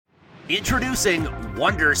Introducing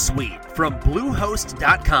Wondersuite from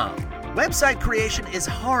Bluehost.com. Website creation is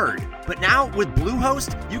hard, but now with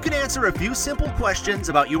Bluehost, you can answer a few simple questions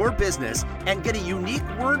about your business and get a unique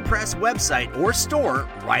WordPress website or store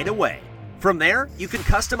right away. From there, you can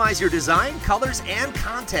customize your design, colors, and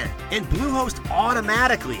content. And Bluehost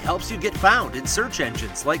automatically helps you get found in search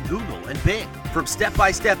engines like Google and Bing. From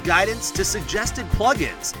step-by-step guidance to suggested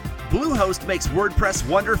plugins, Bluehost makes WordPress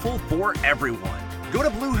wonderful for everyone. Go to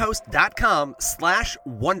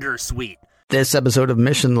bluehost.com/wondersuite. This episode of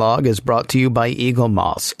Mission Log is brought to you by Eagle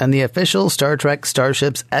Moss and the official Star Trek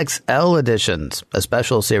Starships XL editions, a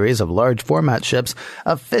special series of large format ships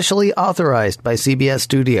officially authorized by CBS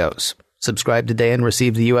Studios. Subscribe today and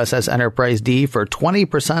receive the USS Enterprise D for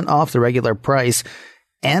 20% off the regular price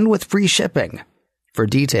and with free shipping. For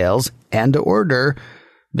details and to order,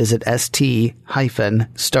 visit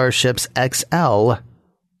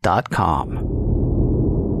st-starshipsxl.com.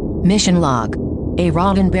 Mission Log, a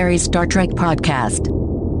Roddenberry Star Trek podcast.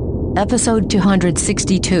 Episode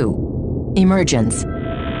 262, Emergence.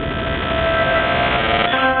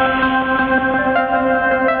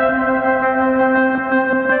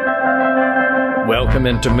 Welcome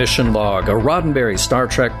into Mission Log, a Roddenberry Star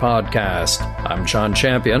Trek podcast. I'm John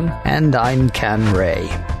Champion. And I'm Ken Ray.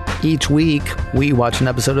 Each week, we watch an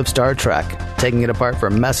episode of Star Trek, taking it apart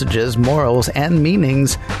for messages, morals, and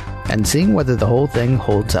meanings, and seeing whether the whole thing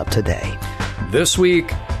holds up today. This week,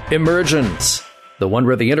 Emergence, the one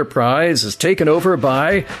where the Enterprise is taken over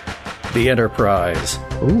by the Enterprise.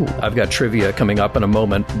 Ooh. I've got trivia coming up in a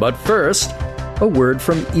moment, but first, a word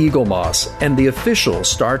from Eagle Moss and the official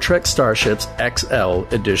Star Trek Starships XL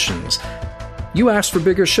editions. You asked for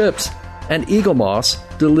bigger ships, and Eagle Moss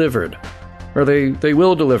delivered. Or they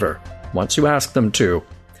will deliver, once you ask them to.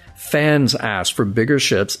 Fans ask for bigger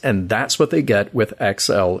ships, and that's what they get with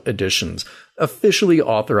XL editions. Officially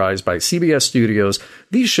authorized by CBS Studios,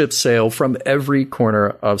 these ships sail from every corner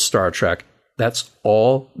of Star Trek. That's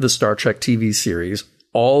all the Star Trek TV series,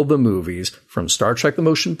 all the movies, from Star Trek the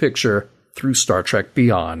Motion Picture through Star Trek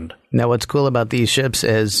Beyond. Now, what's cool about these ships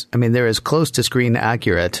is, they're as close to screen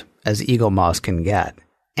accurate as Eagle Moss can get.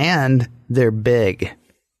 And they're big.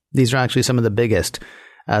 These are actually some of the biggest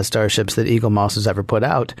starships that Eagle Moss has ever put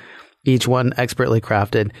out. Each one expertly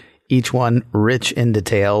crafted, each one rich in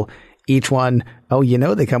detail, each one,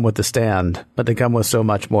 they come with the stand, but they come with so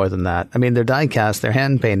much more than that. They're die-cast, they're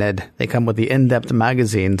hand-painted, they come with the in-depth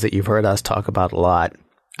magazines that you've heard us talk about a lot.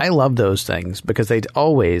 I love those things because I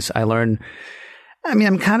learn,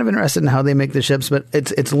 I'm kind of interested in how they make the ships, but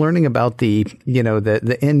it's learning about the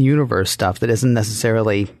in-universe stuff that isn't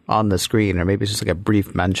necessarily on the screen, or maybe it's just like a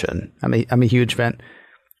brief mention. I'm a huge fan.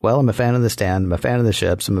 Well, I'm a fan of the stand, I'm a fan of the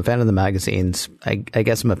ships, I'm a fan of the magazines. I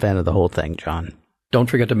guess I'm a fan of the whole thing, John. Don't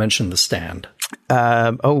forget to mention the stand.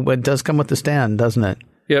 It does come with the stand, doesn't it?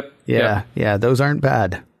 Yep. Yeah, those aren't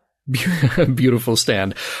bad. Beautiful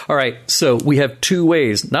stand. All right, so we have two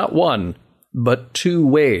ways, not one, but two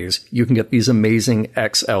ways you can get these amazing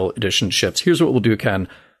XL edition ships. Here's what we'll do, Ken.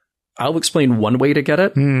 I'll explain one way to get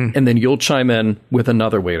it, and then you'll chime in with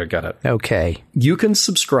another way to get it. Okay. You can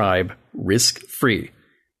subscribe risk-free.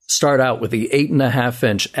 Start out with the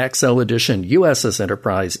 8.5-inch XL edition USS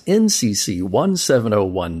Enterprise NCC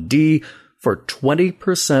 1701D for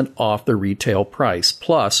 20% off the retail price,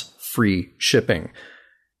 plus free shipping.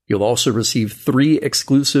 You'll also receive 3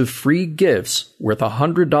 exclusive free gifts worth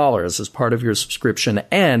 $100 as part of your subscription,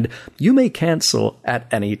 and you may cancel at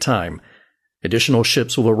any time. Additional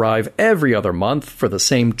ships will arrive every other month for the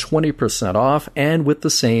same 20% off and with the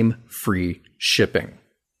same free shipping.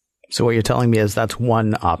 So what you're telling me is that's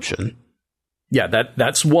one option. Yeah,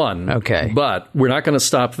 that's one. Okay. But we're not going to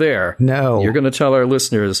stop there. No. You're going to tell our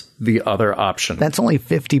listeners the other option. That's only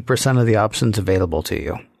 50% of the options available to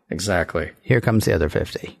you. Exactly. Here comes the other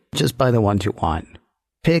 50. Just buy the ones you want.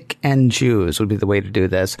 Pick and choose would be the way to do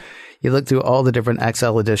this. You look through all the different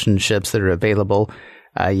XL edition ships that are available.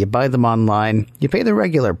 You buy them online. You pay the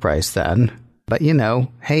regular price then. But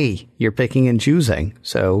hey, you're picking and choosing.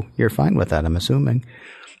 So you're fine with that, I'm assuming.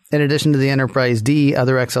 In addition to the Enterprise D,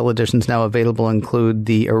 other XL editions now available include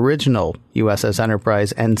the original USS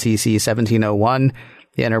Enterprise NCC 1701,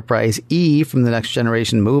 the Enterprise E from the Next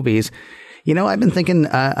Generation movies. I've been thinking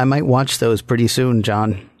I might watch those pretty soon,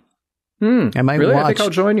 John. I think I'll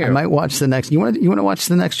join you. I might watch the next. You want to watch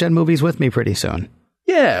the Next Gen movies with me pretty soon?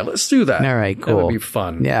 Yeah, let's do that. All right, cool. That would be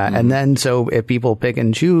fun. Yeah, and then so if people pick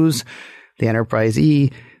and choose the Enterprise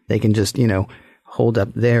E, they can just hold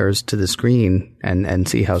up theirs to the screen and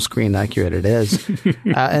see how screen accurate it is. And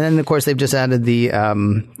then, of course, they've just added the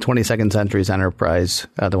 22nd Century's Enterprise,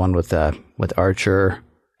 the one with Archer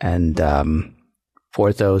and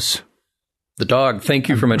Porthos. The dog. Thank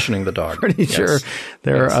you for mentioning the dog. Pretty sure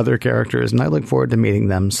there are other characters, and I look forward to meeting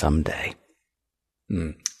them someday.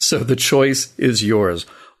 So the choice is yours.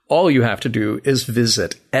 All you have to do is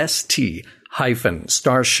visit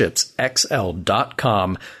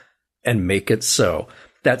st-starshipsxl.com and make it so.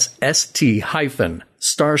 That's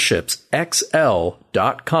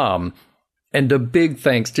st-starshipsxl.com. And a big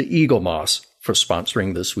thanks to Eagle Moss for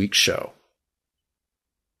sponsoring this week's show.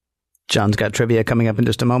 John's got trivia coming up in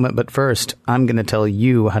just a moment, but first, I'm going to tell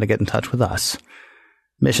you how to get in touch with us.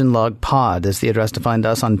 Mission Log Pod is the address to find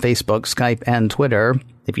us on Facebook, Skype, and Twitter.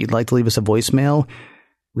 If you'd like to leave us a voicemail,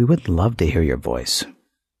 we would love to hear your voice.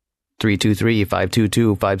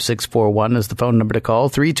 323-522-5641 is the phone number to call,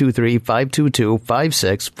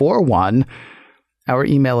 323-522-5641. Our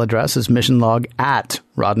email address is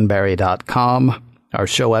missionlog@roddenberry.com. Our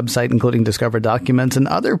show website, including Discover documents and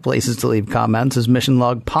other places to leave comments, is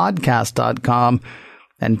missionlogpodcast.com.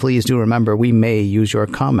 And please do remember, we may use your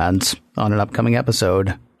comments on an upcoming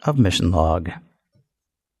episode of Mission Log.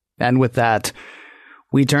 And with that,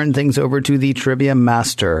 we turn things over to the Trivia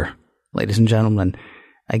Master. Ladies and gentlemen,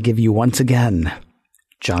 I give you once again,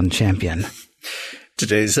 John Champion.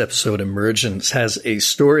 Today's episode, Emergence, has a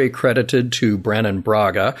story credited to Brannon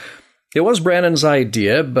Braga. It was Brannon's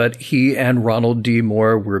idea, but he and Ronald D.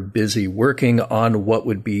 Moore were busy working on what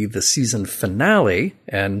would be the season finale,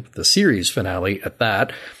 and the series finale at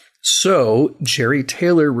that. So Jerry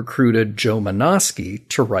Taylor recruited Joe Menosky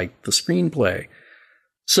to write the screenplay.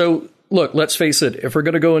 So look, let's face it, if we're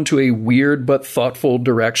going to go into a weird but thoughtful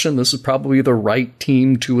direction, this is probably the right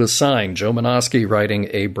team to assign. Joe Menosky writing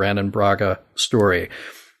a Brannon Braga story.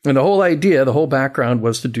 And the whole idea, the whole background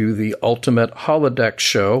was to do the ultimate holodeck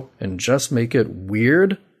show and just make it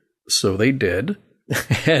weird. So they did.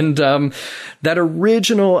 And that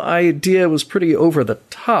original idea was pretty over the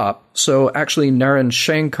top. So actually, Naren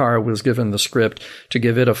Shankar was given the script to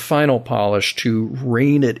give it a final polish, to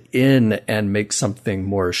rein it in and make something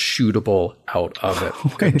more shootable out of it.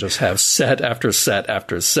 And just have set after set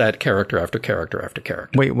after set, character after character after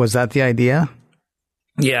character. Wait, was that the idea?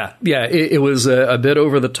 Yeah. It was a bit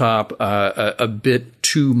over the top, a bit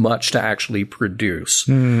too much to actually produce.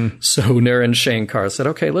 So Naren Shankar said,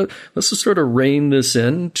 okay, let's just sort of rein this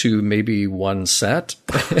in to maybe one set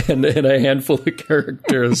and a handful of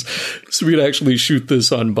characters so we'd actually shoot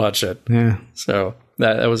this on budget. Yeah. So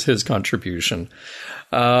that was his contribution.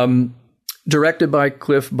 Directed by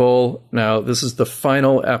Cliff Bull. Now, this is the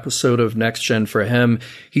final episode of Next Gen for him.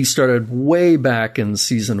 He started way back in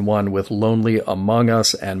season 1 with Lonely Among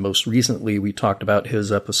Us, and most recently we talked about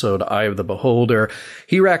his episode Eye of the Beholder.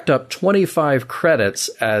 He racked up 25 credits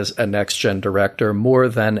as a Next Gen director, more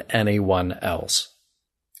than anyone else.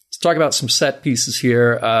 Let's talk about some set pieces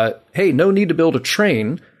here. Hey, no need to build a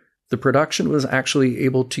train. The production was actually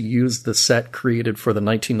able to use the set created for the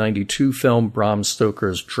 1992 film Bram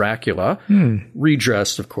Stoker's Dracula.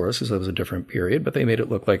 Redressed, of course, because that was a different period, but they made it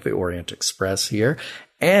look like the Orient Express here.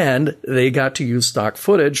 And they got to use stock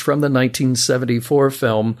footage from the 1974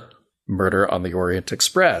 film Murder on the Orient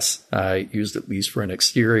Express. Used at least for an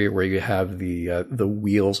exterior where you have the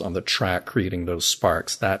wheels on the track creating those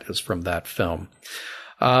sparks. That is from that film.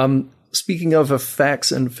 Speaking of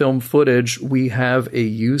effects and film footage, we have a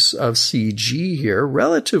use of CG here,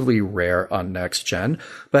 relatively rare on Next Gen,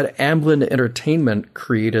 but Amblin Entertainment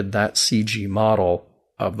created that CG model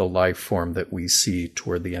of the life form that we see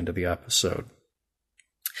toward the end of the episode.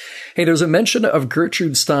 Hey, there's a mention of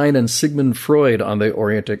Gertrude Stein and Sigmund Freud on the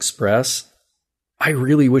Orient Express. I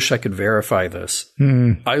really wish I could verify this.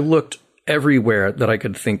 I looked everywhere that I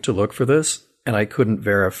could think to look for this, and I couldn't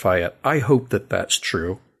verify it. I hope that that's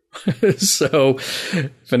true. So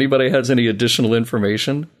if anybody has any additional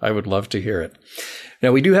information, I would love to hear it.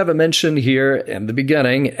 Now, we do have a mention here in the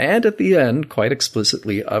beginning and at the end, quite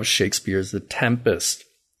explicitly, of Shakespeare's The Tempest.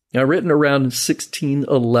 Now, written around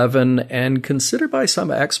 1611 and considered by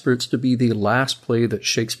some experts to be the last play that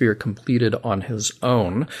Shakespeare completed on his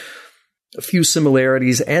own. A few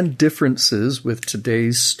similarities and differences with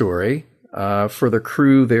today's story. For the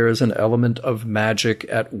crew, there is an element of magic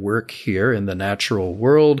at work here in the natural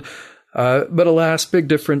world. But alas, big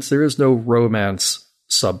difference, there is no romance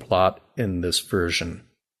subplot in this version.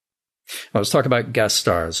 Now, let's talk about guest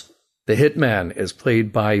stars. The Hitman is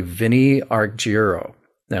played by Vinny Argiro.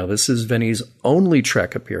 Now, this is Vinny's only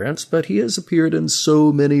Trek appearance, but he has appeared in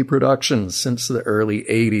so many productions since the early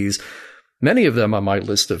 80s. Many of them on my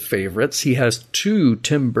list of favorites. He has 2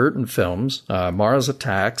 Tim Burton films, Mars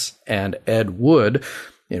Attacks and Ed Wood,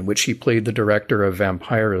 in which he played the director of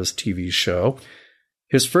Vampira's TV show.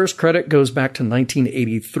 His first credit goes back to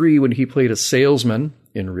 1983 when he played a salesman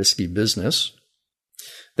in Risky Business.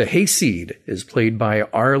 The Hayseed is played by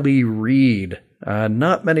Arlie Reed.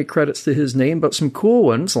 Not many credits to his name, but some cool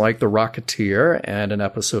ones like The Rocketeer and an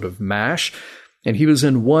episode of MASH. And he was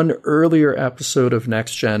in one earlier episode of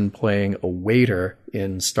Next Gen playing a waiter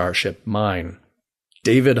in Starship Mine.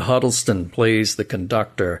 David Huddleston plays the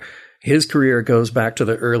conductor. His career goes back to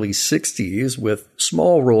the early 60s with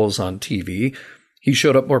small roles on TV. He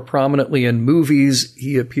showed up more prominently in movies.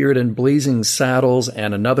 He appeared in Blazing Saddles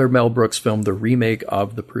and another Mel Brooks film, the remake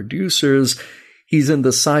of The Producers. He's in the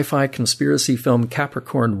sci-fi conspiracy film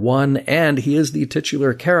Capricorn 1, and he is the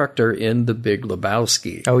titular character in The Big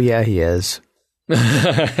Lebowski. Oh, yeah, he is.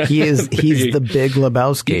 He's the Big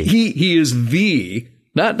Lebowski. He is the,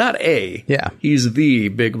 not a. Yeah. He's the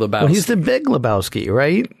Big Lebowski. Well, he's the Big Lebowski,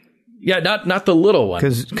 right? Yeah, not the little one.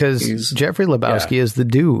 Because Jeffrey Lebowski is the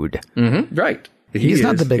dude. Mm-hmm, right. He's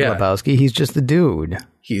not the Big Lebowski. He's just the dude.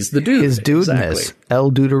 He's the dude. His dudeness. Exactly.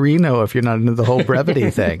 El Duderino, if you're not into the whole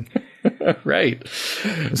brevity thing. Right.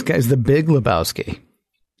 This guy's the Big Lebowski.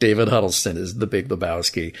 David Huddleston is the Big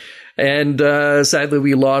Lebowski. And sadly,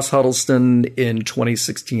 we lost Huddleston in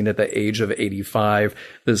 2016 at the age of 85.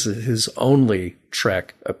 This is his only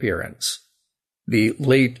Trek appearance. The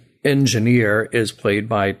late engineer is played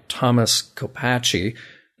by Thomas Kopachi.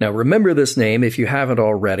 Now, remember this name if you haven't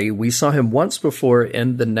already. We saw him once before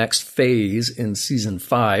in The Next Phase in Season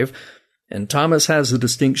 5. And Thomas has the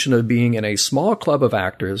distinction of being in a small club of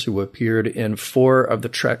actors who appeared in 4 of the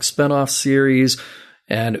Trek spinoff series.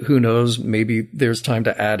 And who knows, maybe there's time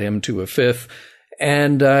to add him to a 5th.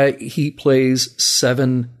 And he plays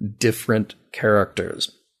 7 different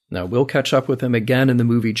characters. Now, we'll catch up with him again in the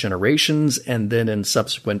movie Generations and then in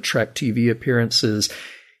subsequent Trek TV appearances.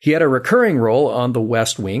 He had a recurring role on The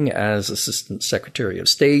West Wing as Assistant Secretary of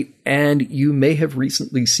State, and you may have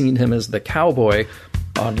recently seen him as the cowboy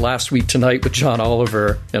on Last Week Tonight with John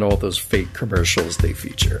Oliver and all those fake commercials they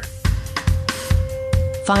feature.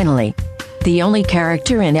 Finally, the only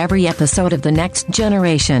character in every episode of The Next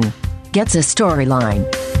Generation gets a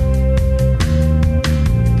storyline.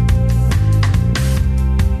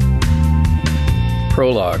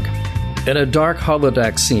 Prologue. In a dark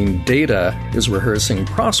holodeck scene, Data is rehearsing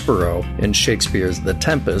Prospero in Shakespeare's The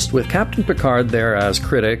Tempest, with Captain Picard there as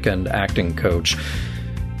critic and acting coach.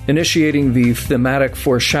 Initiating the thematic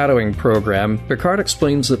foreshadowing program, Picard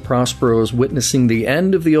explains that Prospero is witnessing the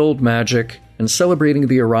end of the old magic and celebrating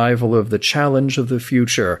the arrival of the challenge of the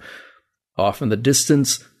future. Off in the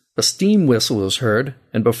distance, a steam whistle is heard,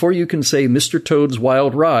 and before you can say Mr. Toad's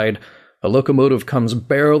Wild Ride, a locomotive comes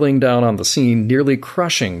barreling down on the scene, nearly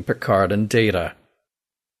crushing Picard and Data.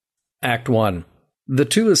 Act 1. The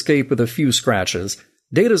two escape with a few scratches.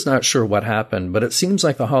 Data's not sure what happened, but it seems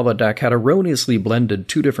like the holodeck had erroneously blended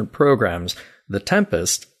 2 different programs, The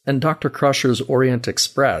Tempest and Dr. Crusher's Orient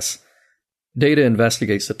Express. Data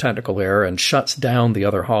investigates the technical error and shuts down the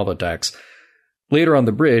other holodecks. Later on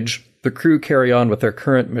the bridge, the crew carry on with their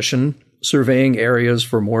current mission, surveying areas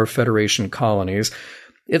for more Federation colonies.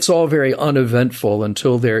 It's all very uneventful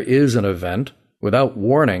until there is an event. Without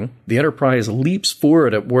warning, the Enterprise leaps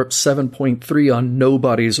forward at warp 7.3 on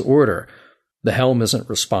nobody's order. The helm isn't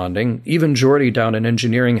responding. Even Geordi down in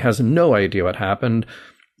engineering has no idea what happened,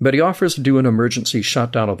 but he offers to do an emergency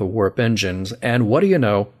shutdown of the warp engines, and what do you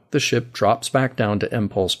know, the ship drops back down to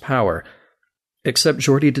impulse power. Except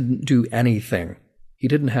Geordi didn't do anything. He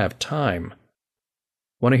didn't have time.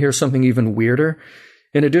 Want to hear something even weirder?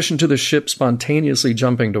 In addition to the ship spontaneously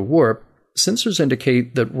jumping to warp, sensors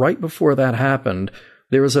indicate that right before that happened,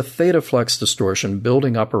 there was a theta flux distortion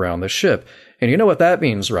building up around the ship. And you know what that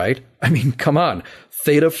means, right? I mean, come on.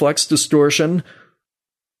 Theta flux distortion?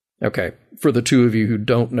 Okay, for the 2 of you who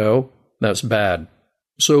don't know, that's bad.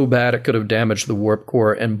 So bad it could have damaged the warp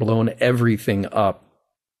core and blown everything up.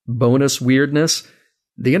 Bonus weirdness?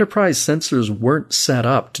 The Enterprise sensors weren't set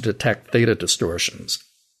up to detect theta distortions.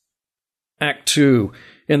 Act 2.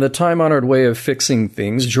 In the time-honored way of fixing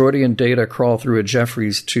things, Geordi and Data crawl through a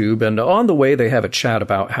Jeffries tube, and on the way they have a chat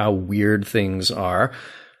about how weird things are.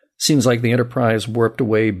 Seems like the Enterprise warped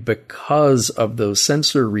away because of those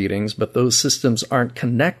sensor readings, but those systems aren't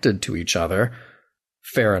connected to each other.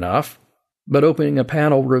 Fair enough. But opening a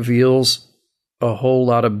panel reveals a whole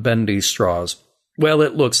lot of bendy straws. Well,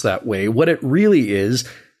 it looks that way. What it really is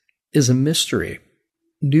a mystery.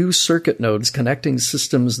 New circuit nodes connecting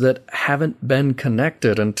systems that haven't been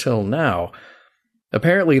connected until now.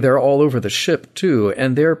 Apparently they're all over the ship, too,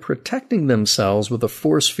 and they're protecting themselves with a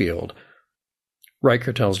force field.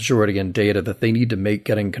 Riker tells Geordi and Data that they need to make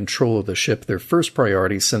getting control of the ship their first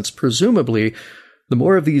priority, since presumably the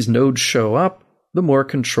more of these nodes show up, the more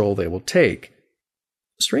control they will take.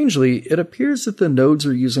 Strangely, it appears that the nodes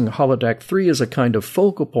are using Holodeck 3 as a kind of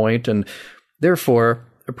focal point and, therefore,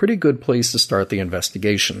 a pretty good place to start the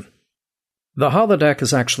investigation. The holodeck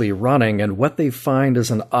is actually running, and what they find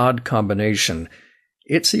is an odd combination.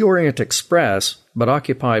 It's the Orient Express, but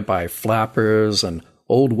occupied by flappers, an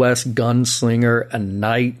Old West gunslinger, a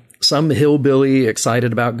knight, some hillbilly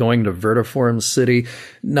excited about going to Vertiform City.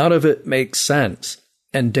 None of it makes sense,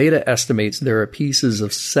 and Data estimates there are pieces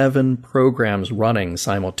of 7 programs running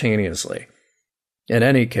simultaneously. In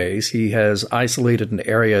any case, he has isolated an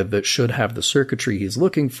area that should have the circuitry he's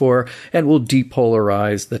looking for and will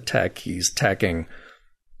depolarize the tech he's teching.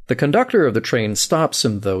 The conductor of the train stops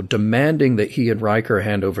him, though, demanding that he and Riker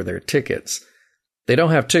hand over their tickets. They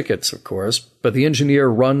don't have tickets, of course, but the engineer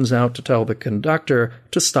runs out to tell the conductor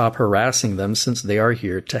to stop harassing them since they are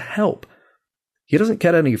here to help. He doesn't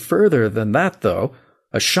get any further than that, though.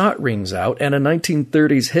 A shot rings out, and a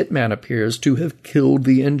 1930s hitman appears to have killed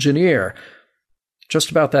the engineer. Just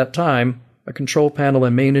about that time, a control panel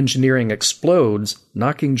in main engineering explodes,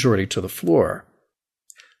 knocking Geordi to the floor.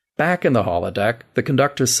 Back in the holodeck, the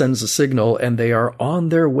conductor sends a signal and they are on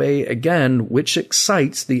their way again, which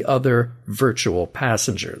excites the other virtual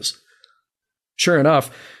passengers. Sure enough,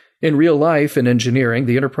 in real life in engineering,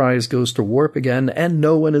 the Enterprise goes to warp again and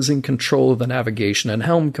no one is in control of the navigation and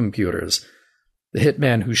helm computers. The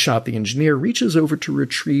hitman who shot the engineer reaches over to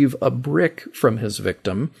retrieve a brick from his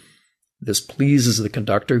victim. This pleases the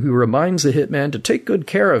conductor, who reminds the hitman to take good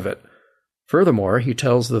care of it. Furthermore, he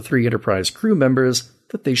tells the 3 Enterprise crew members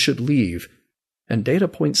that they should leave, and Data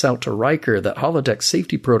points out to Riker that holodeck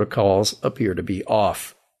safety protocols appear to be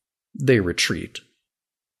off. They retreat.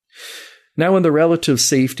 Now, in the relative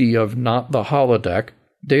safety of not the holodeck,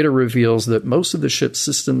 Data reveals that most of the ship's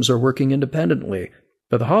systems are working independently,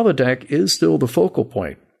 but the holodeck is still the focal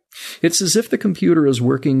point. It's as if the computer is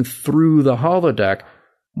working through the holodeck.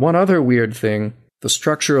 One other weird thing, the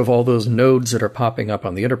structure of all those nodes that are popping up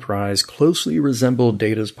on the Enterprise closely resemble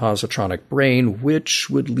Data's positronic brain, which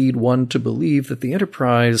would lead one to believe that the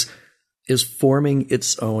Enterprise is forming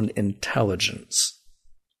its own intelligence.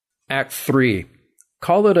 Act 3.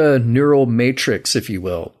 Call it a neural matrix, if you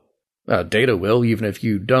will. Data will, even if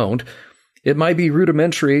you don't. It might be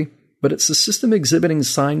rudimentary, but it's a system exhibiting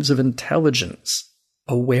signs of intelligence,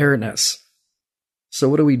 awareness. So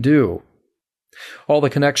what do? All the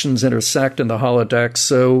connections intersect in the holodeck,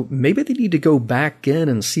 so maybe they need to go back in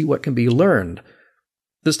and see what can be learned.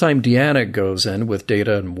 This time Deanna goes in with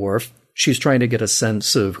Data and Worf. She's trying to get a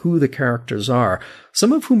sense of who the characters are,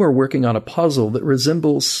 some of whom are working on a puzzle that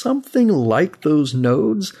resembles something like those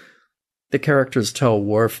nodes. The characters tell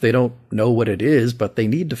Worf they don't know what it is, but they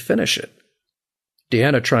need to finish it.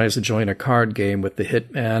 Deanna tries to join a card game with the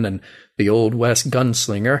hitman and the Old West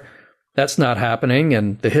gunslinger. That's not happening,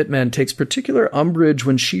 and the hitman takes particular umbrage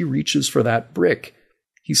when she reaches for that brick.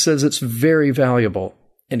 He says it's very valuable,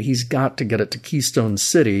 and he's got to get it to Keystone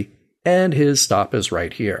City, and his stop is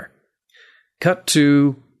right here. Cut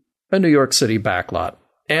to a New York City backlot,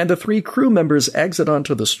 and the 3 crew members exit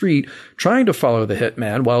onto the street, trying to follow the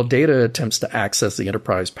hitman while Data attempts to access the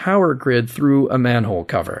Enterprise power grid through a manhole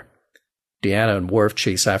cover. Deanna and Worf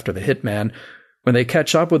chase after the hitman. When they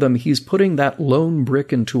catch up with him, he's putting that lone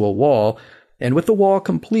brick into a wall, and with the wall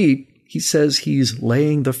complete, he says he's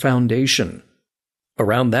laying the foundation.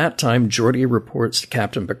 Around that time, Geordi reports to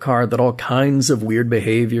Captain Picard that all kinds of weird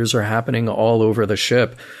behaviors are happening all over the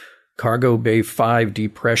ship. Cargo Bay 5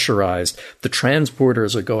 depressurized. The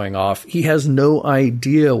transporters are going off. He has no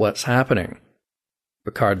idea what's happening.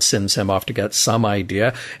 Picard sends him off to get some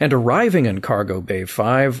idea, and arriving in Cargo Bay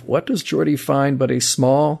 5, what does Geordi find but a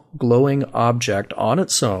small, glowing object on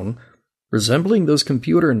its own, resembling those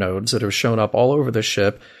computer nodes that have shown up all over the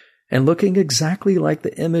ship, and looking exactly like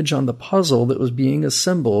the image on the puzzle that was being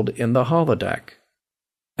assembled in the holodeck.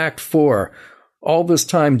 Act 4. All this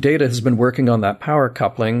time, Data has been working on that power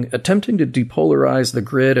coupling, attempting to depolarize the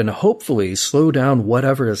grid and hopefully slow down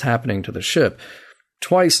whatever is happening to the ship.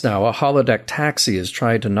 Twice now, a holodeck taxi has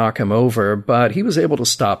tried to knock him over, but he was able to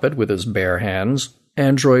stop it with his bare hands,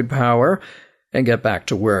 android power, and get back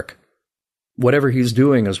to work. Whatever he's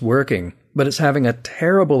doing is working, but it's having a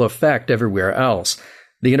terrible effect everywhere else.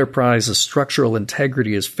 The Enterprise's structural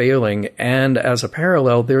integrity is failing, and as a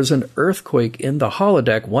parallel, there's an earthquake in the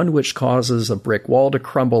holodeck, one which causes a brick wall to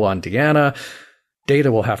crumble on Deanna.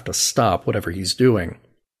 Data will have to stop whatever he's doing.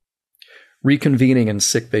 Reconvening in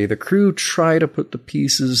sickbay, the crew try to put the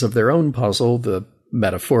pieces of their own puzzle, the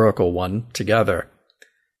metaphorical one, together.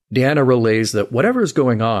 Deanna relays that whatever is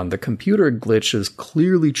going on, the computer glitch is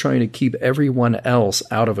clearly trying to keep everyone else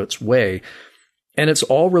out of its way, and it's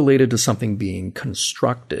all related to something being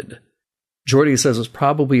constructed. Geordi says it's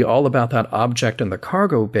probably all about that object in the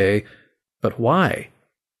cargo bay, but why?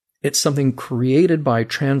 It's something created by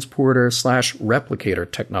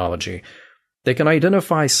transporter/replicator technology. They can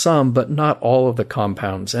identify some, but not all of the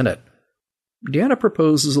compounds in it. Deanna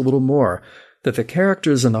proposes a little more, that the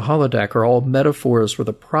characters in the holodeck are all metaphors for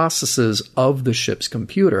the processes of the ship's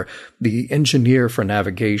computer, the engineer for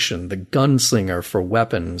navigation, the gunslinger for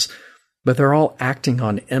weapons, but they're all acting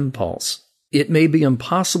on impulse. It may be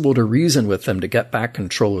impossible to reason with them to get back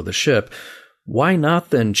control of the ship. Why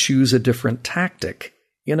not then choose a different tactic?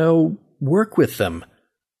 Work with them.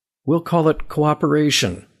 We'll call it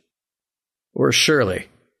cooperation. Or surely.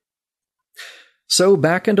 So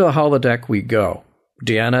back into the holodeck we go.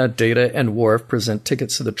 Deanna, Data, and Worf present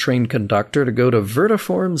tickets to the train conductor to go to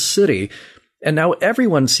Vertiform City, and now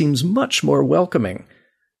everyone seems much more welcoming.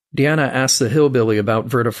 Deanna asks the hillbilly about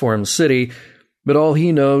Vertiform City, but all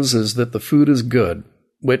he knows is that the food is good,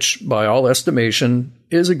 which, by all estimation,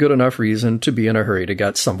 is a good enough reason to be in a hurry to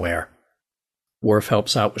get somewhere. Worf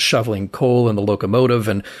helps out with shoveling coal in the locomotive,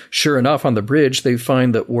 and sure enough, on the bridge, they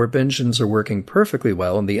find that warp engines are working perfectly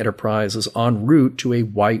well and the Enterprise is en route to a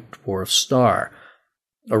white dwarf star.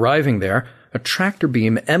 Arriving there, a tractor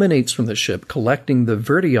beam emanates from the ship, collecting the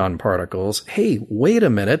Vertion particles. Hey, wait a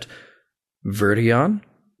minute. Vertion?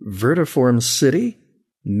 Vertiform City?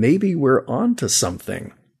 Maybe we're onto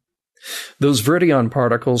something. Those Vertion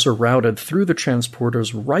particles are routed through the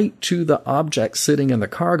transporters right to the object sitting in the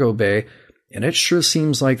cargo bay, and it sure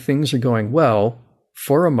seems like things are going well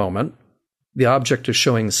for a moment. The object is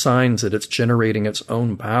showing signs that it's generating its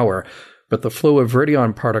own power, but the flow of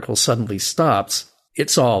Vertion particles suddenly stops.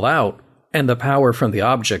 It's all out, and the power from the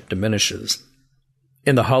object diminishes.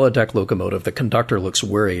 In the holodeck locomotive, the conductor looks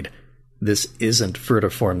worried. This isn't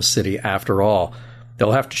Vertiform City after all.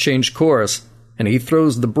 They'll have to change course, and he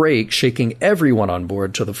throws the brake, shaking everyone on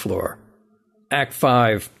board to the floor. Act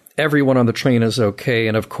 5. Everyone on the train is okay,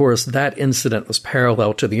 and of course that incident was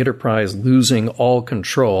parallel to the Enterprise losing all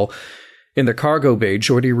control. In the cargo bay,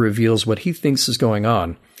 Geordi reveals what he thinks is going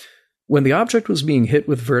on. When the object was being hit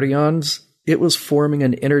with Vertions, it was forming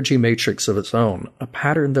an energy matrix of its own, a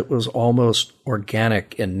pattern that was almost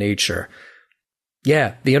organic in nature.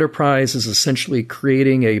 Yeah, the Enterprise is essentially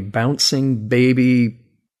creating a bouncing baby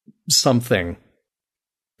something.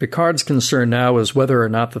 Picard's concern now is whether or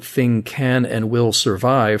not the thing can and will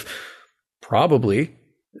survive. Probably,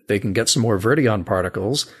 if they can get some more Vertion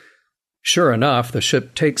particles. Sure enough, the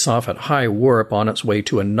ship takes off at high warp on its way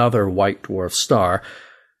to another white dwarf star,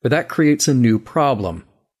 but that creates a new problem.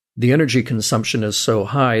 The energy consumption is so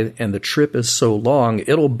high and the trip is so long,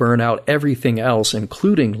 it'll burn out everything else,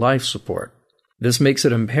 including life support. This makes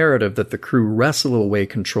it imperative that the crew wrestle away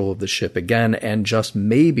control of the ship again and just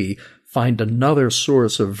maybe find another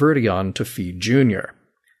source of Vertion to feed Junior.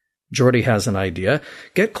 Geordi has an idea.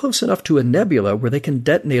 Get close enough to a nebula where they can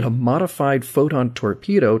detonate a modified photon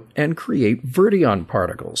torpedo and create Vertion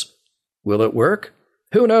particles. Will it work?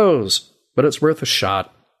 Who knows? But it's worth a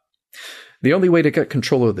shot. The only way to get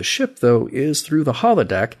control of the ship, though, is through the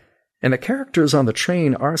holodeck, and the characters on the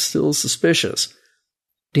train are still suspicious.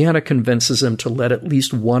 Deanna convinces him to let at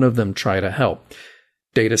least one of them try to help.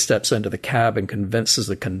 Data steps into the cab and convinces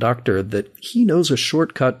the conductor that he knows a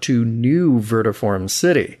shortcut to New Vertiform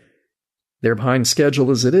City. They're behind schedule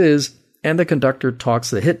as it is, and the conductor talks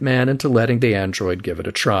the hitman into letting the android give it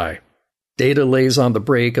a try. Data lays on the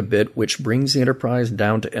brake a bit, which brings the Enterprise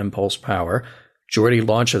down to impulse power. Geordi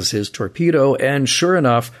launches his torpedo, and sure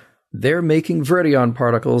enough, they're making Vertion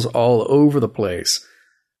particles all over the place.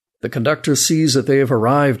 The conductor sees that they have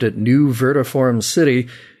arrived at New Vertiform City,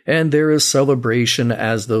 and there is celebration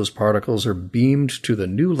as those particles are beamed to the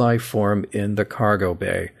new life form in the cargo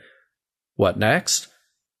bay. What next?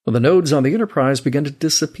 Well, the nodes on the Enterprise begin to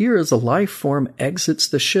disappear as the life form exits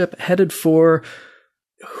the ship, headed for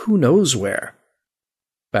who knows where.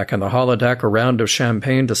 Back in the holodeck, a round of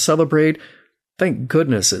champagne to celebrate. Thank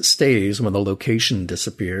goodness it stays when the location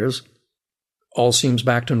disappears. All seems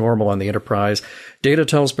back to normal on the Enterprise. Data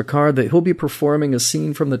tells Picard that he'll be performing a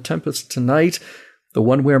scene from The Tempest tonight, the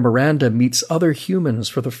one where Miranda meets other humans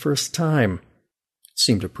for the first time.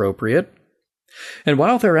 Seemed appropriate. And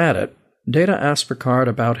while they're at it, Data asks Picard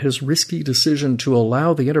about his risky decision to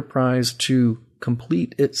allow the Enterprise to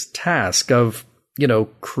complete its task of,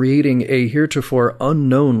 creating a heretofore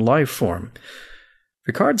unknown life form.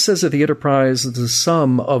 Picard says that the Enterprise is the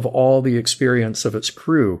sum of all the experience of its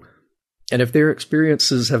crew, and if their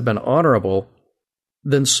experiences have been honorable,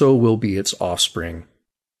 then so will be its offspring.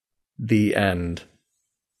 The end.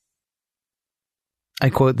 I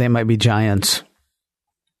quote, they might be giants.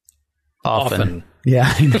 Often.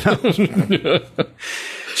 Yeah, I know.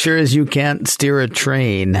 Sure as you can't steer a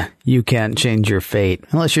train, you can't change your fate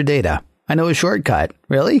unless you're Data. I know a shortcut.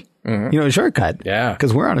 Really? Mm-hmm. You know a shortcut? Yeah.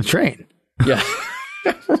 Because we're on a train. Yeah.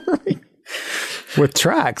 With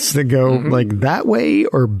tracks that go like that way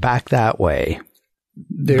or back that way.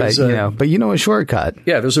 But you know a shortcut.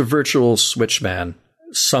 Yeah, there's a virtual switchman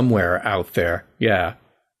somewhere out there. Yeah.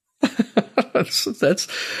 that's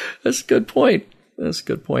a good point. That's a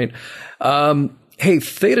good point. Hey,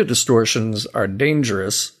 theta distortions are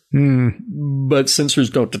dangerous, but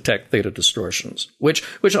sensors don't detect theta distortions, which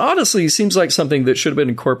honestly seems like something that should have been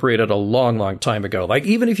incorporated a long, long time ago. Like,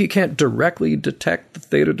 even if you can't directly detect the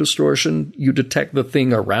theta distortion, you detect the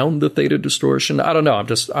thing around the theta distortion. I don't know. I'm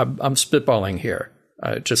spitballing here.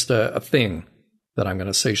 Just a thing that I'm going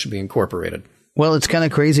to say should be incorporated. Well, it's kind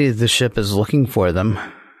of crazy that the ship is looking for them,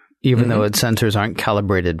 even though its sensors aren't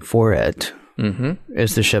calibrated for it. Mm-hmm.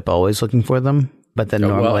 Is the ship always looking for them? But then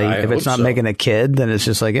normally, if it's not making a kid, then it's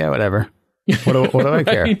just like, yeah, whatever. What do I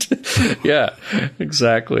care? Yeah,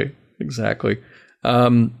 exactly.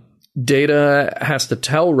 Data has to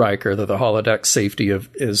tell Riker that the holodeck safety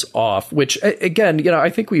is off, which, again, I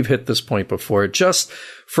think we've hit this point before. Just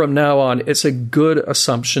from now on, it's a good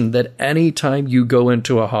assumption that anytime you go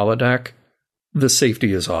into a holodeck, the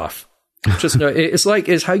safety is off. Just know, it's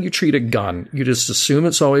how you treat a gun. You just assume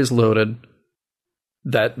it's always loaded.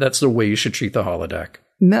 That's the way you should treat the holodeck.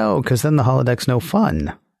 No, because then the holodeck's no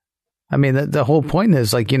fun. I mean, the whole point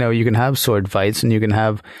is like, you can have sword fights and you can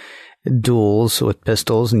have duels with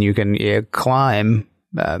pistols and you can climb,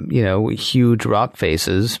 huge rock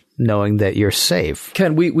faces knowing that you're safe.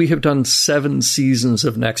 Ken, we have done 7 seasons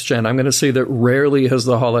of Next Gen. I'm going to say that rarely has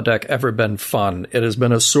the holodeck ever been fun. It has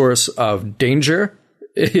been a source of danger.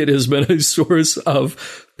 It has been a source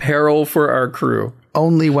of peril for our crew.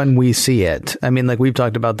 Only when we see it. I mean, like we've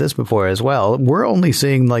talked about this before as well. We're only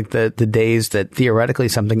seeing like the days that theoretically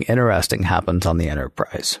something interesting happens on the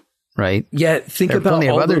Enterprise, right? Yeah, there are plenty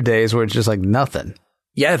of other days where it's just like nothing.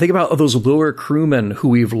 Yeah, think about those lower crewmen who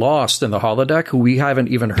we've lost in the holodeck who we haven't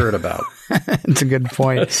even heard about. It's a good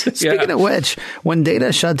point. Speaking of which, when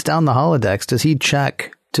Data shuts down the holodecks, does he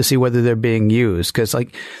check to see whether they're being used? Because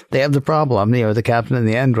like they have the problem, the captain and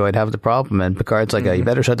the android have the problem, and Picard's like, you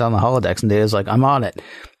better shut down the holodecks, and Data's like, I'm on it.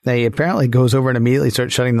 And he apparently goes over and immediately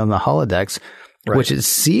starts shutting down the holodecks, which it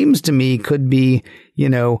seems to me could be,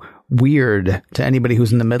 weird to anybody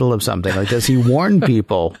who's in the middle of something. Like, does he warn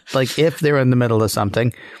people, like if they're in the middle of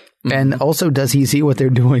something? And also, does he see what they're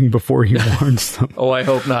doing before he warns them? Oh, I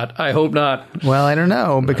hope not. Well, I don't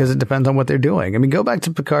know, because it depends on what they're doing. I mean, go back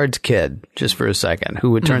to Picard's kid just for a second,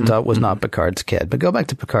 who it turns out was not Picard's kid. But go back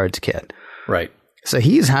to Picard's kid. Right. So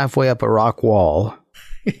he's halfway up a rock wall.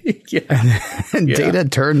 And Data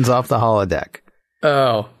turns off the holodeck.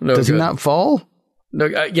 Oh, no. Does he not fall? No,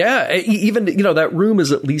 yeah, even, that room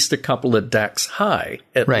is at least a couple of decks high,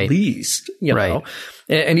 at least, know.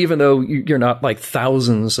 And even though you're not like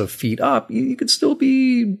thousands of feet up, you could still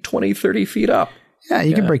be 20, 30 feet up. Yeah,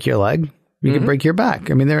 you could break your leg. You could break your back.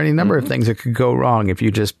 I mean, there are any number of things that could go wrong if you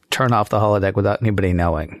just turn off the holodeck without anybody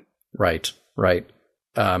knowing. Right.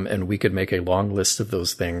 And we could make a long list of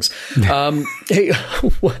those things. Hey,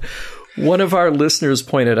 one of our listeners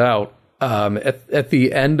pointed out at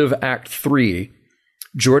the end of Act 3,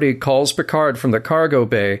 Geordi calls Picard from the cargo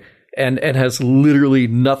bay and has literally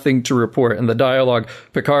nothing to report in the dialogue.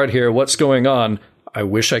 Picard here, what's going on? I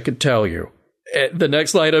wish I could tell you. The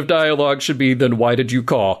next line of dialogue should be, then why did you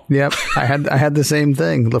call? Yep, I had the same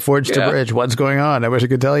thing. LaForge to Bridge, what's going on? I wish I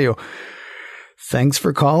could tell you. Thanks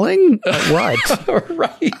for calling? What?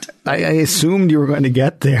 Right. I assumed you were going to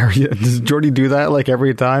get there. Does Geordi do that like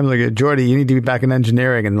every time? Like, Geordi, you need to be back in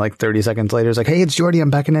engineering. And like 30 seconds later, it's like, hey, it's Geordi. I'm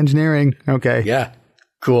back in engineering. Okay. Yeah.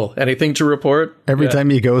 Cool. Anything to report? Every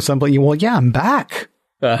time you go someplace, I'm back.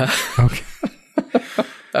 Okay.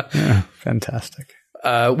 Yeah, fantastic.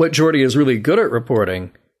 What Geordi is really good at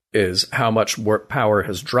reporting is how much warp power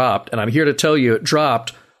has dropped. And I'm here to tell you it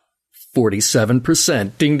dropped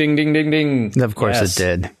 47%. Ding, ding, ding, ding, ding. Of course it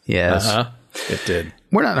did. Yes. It did.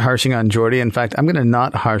 We're not harshing on Geordi. In fact, I'm going to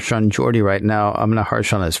not harsh on Geordi right now. I'm going to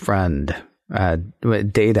harsh on his friend,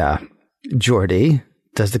 Data. Geordi,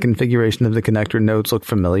 does the configuration of the connector nodes look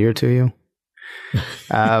familiar to you?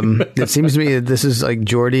 It seems to me that this is like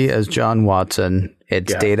Geordi as John Watson.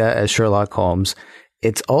 It's Data as Sherlock Holmes.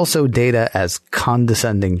 It's also Data as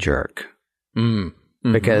condescending jerk.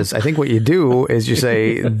 Because I think what you do is you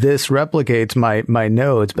say, this replicates my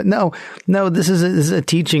nodes. But no, this is a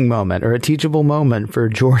teaching moment or a teachable moment for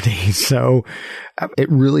Geordi. So it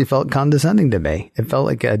really felt condescending to me. It felt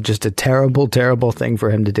like just a terrible, terrible thing for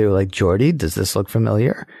him to do. Like, Geordi, does this look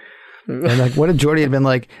familiar? And like, what if Geordi had been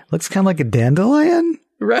like, looks kind of like a dandelion?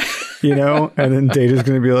 Right. You know, and then Data's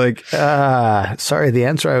going to be like, sorry, the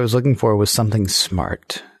answer I was looking for was something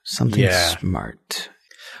smart. Something smart.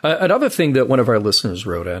 Another thing that one of our listeners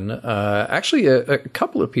wrote in, actually a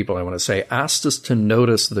couple of people, I want to say, asked us to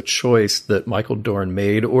notice the choice that Michael Dorn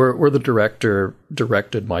made, or the director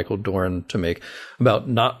directed Michael Dorn to make, about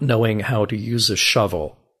not knowing how to use a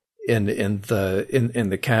shovel. In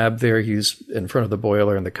the cab there, he's in front of the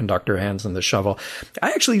boiler and the conductor hands him the shovel.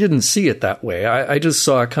 I actually didn't see it that way. I just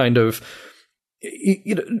saw kind of,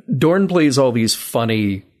 you know, Dorn plays all these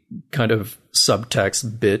funny kind of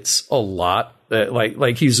subtext bits a lot.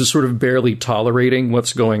 Like he's just sort of barely tolerating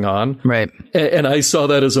what's going on. Right. And I saw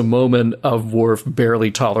that as a moment of Worf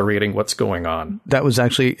barely tolerating what's going on. That was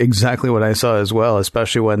actually exactly what I saw as well,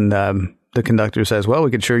 especially when the conductor says, well,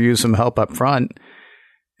 we could sure use some help up front.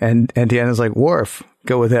 And Deanna's like, Worf,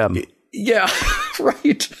 go with him. Yeah,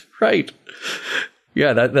 right.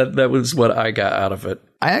 Yeah, that was what I got out of it.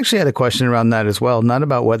 I actually had a question around that as well, not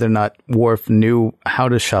about whether or not Worf knew how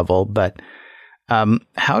to shovel, but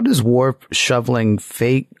how does Worf shoveling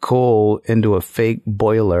fake coal into a fake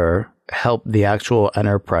boiler help the actual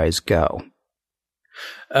Enterprise go?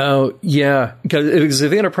 Oh, yeah, because if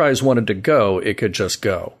the Enterprise wanted to go, it could just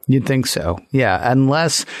go. You'd think so. Yeah,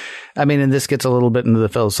 unless, I mean, and this gets a little bit into the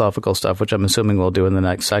philosophical stuff, which I'm assuming we'll do in the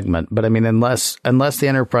next segment. But I mean, unless the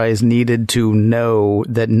Enterprise needed to know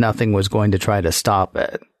that nothing was going to try to stop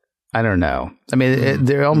it. I don't know. I mean,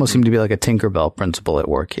 there almost seemed to be like a Tinkerbell principle at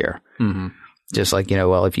work here. Mm-hmm. Just like, you know,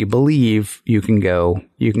 well, if you believe, you can go.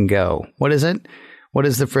 What is it? What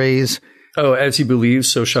is the phrase? Oh, as you believe,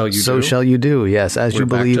 so shall you do. So shall you do. Yes. As you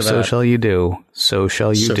believe, so shall you do. So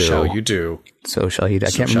shall you do. So shall you do. So shall you do.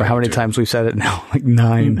 I can't remember how many times we've said it now. Like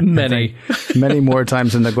 9. Many. Many more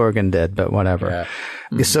times than the Gorgon did, but whatever. Yeah.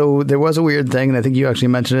 Mm-hmm. So there was a weird thing, and I think you actually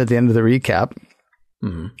mentioned it at the end of the recap.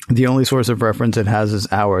 Mm-hmm. The only source of reference it has is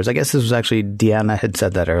ours. I guess this was actually Deanna had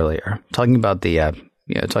said that earlier, talking about the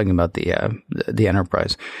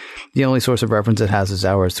Enterprise. The only source of reference it has is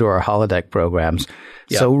ours through our holodeck programs.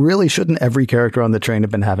 Yep. So really, shouldn't every character on the train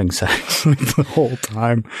have been having sex the whole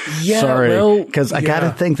time? Yeah, sorry, because I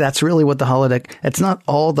gotta think that's really what the holodeck. It's not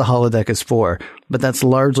all the holodeck is for, but that's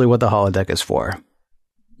largely what the holodeck is for.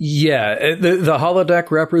 Yeah, the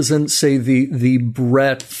holodeck represents, say, the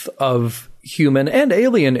breadth of human and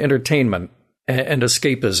alien entertainment and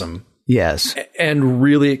escapism. Yes. And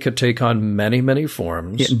really, it could take on many, many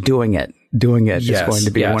forms. Yeah, doing it yes, is going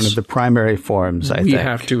to be one of the primary forms, I think. We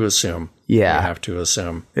have to assume. Yeah. We have to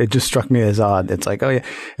assume. It just struck me as odd. It's like, oh, yeah.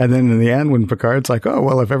 And then in the end, when Picard's like, oh,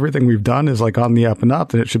 well, if everything we've done is like on the up and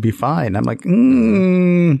up, then it should be fine. I'm like,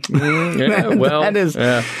 yeah, well, that is...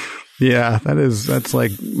 Yeah. Yeah, that's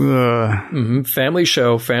like family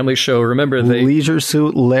show. Remember, Leisure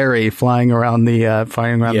Suit Larry flying around the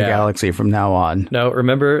galaxy from now on. No,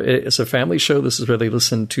 remember, it's a family show. This is where they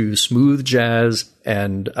listen to smooth jazz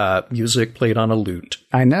and music played on a lute.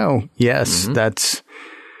 I know. Yes, that's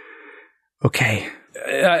okay.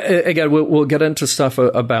 Again, we'll get into stuff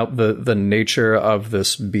about the nature of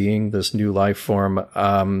this being, this new life form.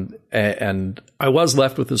 And I was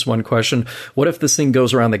left with this one question. What if this thing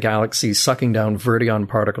goes around the galaxy sucking down Verdion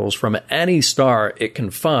particles from any star it can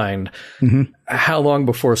find? Mm-hmm. How long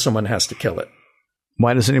before someone has to kill it?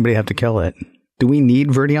 Why does anybody have to kill it? Do we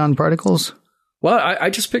need Verdion particles? Well, I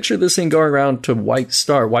just picture this thing going around to white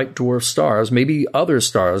dwarf stars, maybe other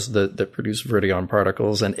stars that produce Verdion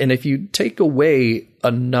particles. And if you take away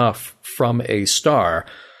enough from a star,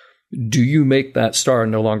 do you make that star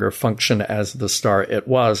no longer function as the star it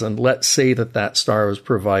was? And let's say that star is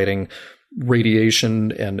providing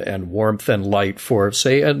radiation and warmth and light for,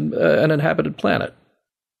 say, an inhabited planet.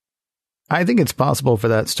 I think it's possible for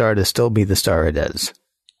that star to still be the star it is.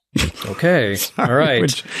 Okay. All right.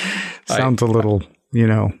 Which sounds a little,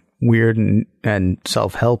 weird and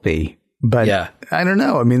self-helpy. But yeah. I don't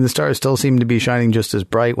know. I mean, the stars still seem to be shining just as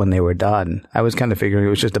bright when they were done. I was kind of figuring it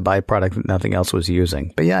was just a byproduct that nothing else was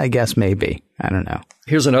using. But yeah, I guess maybe. I don't know.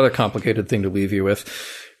 Here's another complicated thing to leave you with.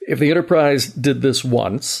 If the Enterprise did this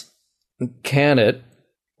once, can it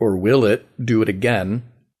or will it do it again?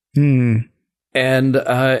 And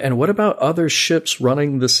what about other ships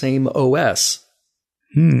running the same OS?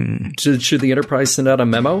 Should the Enterprise send out a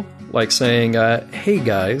memo like saying, hey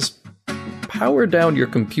guys, power down your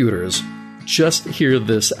computers, just hear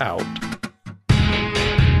this out?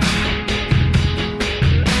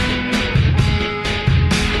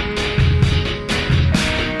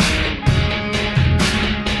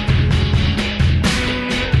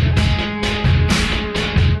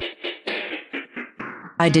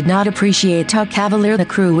 I did not appreciate how cavalier the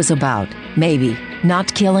crew was about, maybe,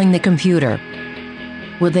 not killing the computer.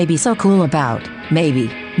 would they be so cool about? Maybe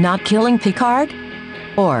not killing Picard?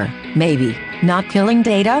 Or maybe not killing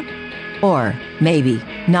Data? Or maybe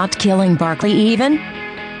not killing Barclay even?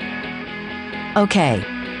 Okay.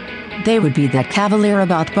 They would be that cavalier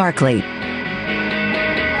about Barclay.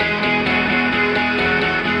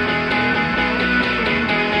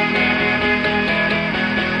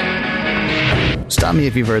 Stop me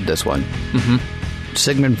if you've heard this one.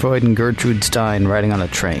 Sigmund Freud and Gertrude Stein riding on a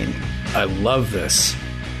train. I love this.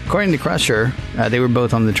 According to Crusher, they were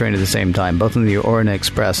both on the train at the same time, both on the Orient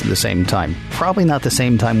Express at the same time. Probably not the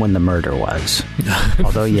same time when the murder was,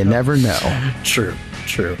 although you never know. True.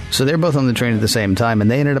 So they're both on the train at the same time,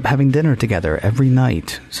 and they ended up having dinner together every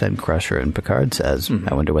night, said Crusher. And Picard says,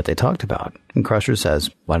 I wonder what they talked about. And Crusher says,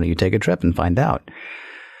 why don't you take a trip and find out?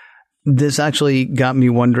 This actually got me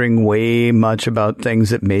wondering way much about things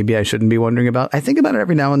that maybe I shouldn't be wondering about. I think about it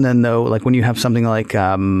every now and then, though, like when you have something like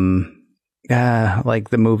the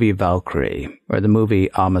movie Valkyrie, or the movie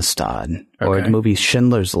Amistad, or the movie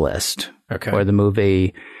Schindler's List, or the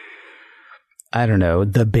movie, I don't know,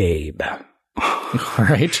 The Babe. All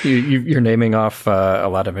right. You're naming off a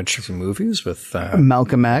lot of interesting movies with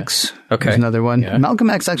Malcolm X. There's another one. Yeah. Malcolm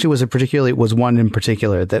X actually was one in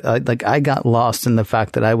particular that I got lost in the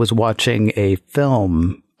fact that I was watching a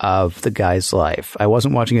film of the guy's life. I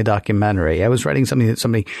wasn't watching a documentary. I was watching something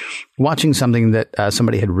that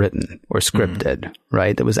somebody had written or scripted,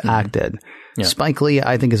 right? That was acted. Yeah. Spike Lee,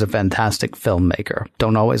 I think, is a fantastic filmmaker.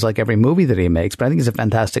 Don't always like every movie that he makes, but I think he's a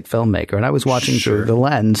fantastic filmmaker. And I was watching through the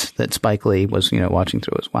lens that Spike Lee was, watching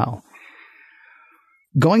through as well.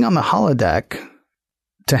 Going on the holodeck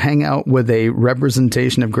to hang out with a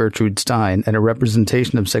representation of Gertrude Stein and a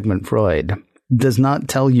representation of Sigmund Freud does not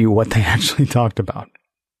tell you what they actually talked about.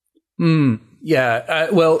 Yeah.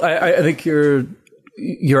 I think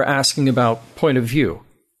you're asking about point of view,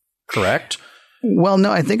 correct? Well,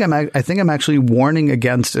 no, I think I'm actually warning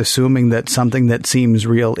against assuming that something that seems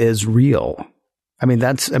real is real.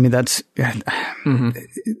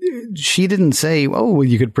 She didn't say, oh, well,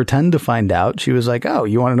 you could pretend to find out. She was like, oh,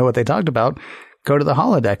 you want to know what they talked about? Go to the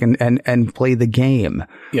holodeck and play the game.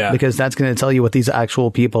 Yeah. Because that's going to tell you what these actual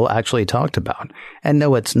people actually talked about. And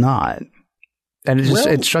no, it's not. And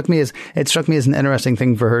it struck me as an interesting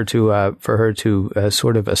thing for her to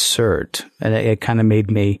sort of assert. And it kind of made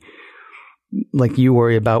me, like, you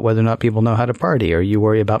worry about whether or not people know how to party, or you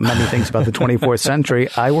worry about many things about the 24th century.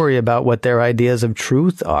 I worry about what their ideas of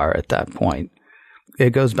truth are at that point. It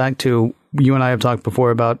goes back to, you and I have talked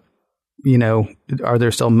before about, are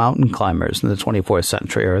there still mountain climbers in the 24th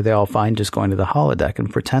century, or are they all fine just going to the holodeck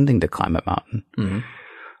and pretending to climb a mountain? Mm-hmm.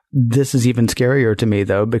 This is even scarier to me,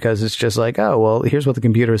 though, because it's just like, oh, well, here's what the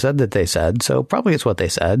computer said that they said, so probably it's what they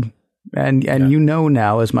said. And you know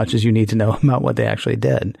now as much as you need to know about what they actually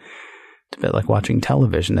did. It's a bit like watching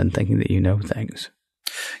television and thinking that you know things.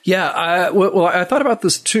 Yeah, I thought about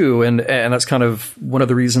this too, and that's kind of one of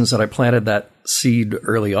the reasons that I planted that seed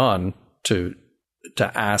early on to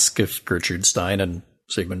ask if Gertrude Stein and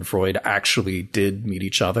Sigmund Freud actually did meet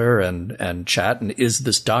each other and chat, and is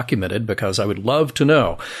this documented? Because I would love to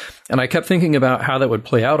know. And I kept thinking about how that would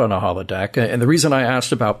play out on a holodeck, and the reason I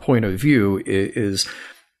asked about point of view is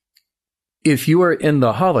if you are in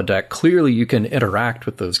the holodeck, clearly you can interact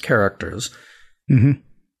with those characters. Mm-hmm.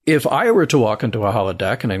 If I were to walk into a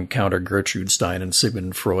holodeck and encounter Gertrude Stein and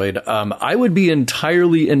Sigmund Freud, I would be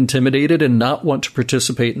entirely intimidated and not want to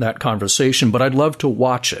participate in that conversation, but I'd love to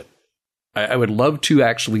watch it. I would love to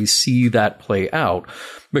actually see that play out,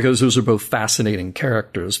 because those are both fascinating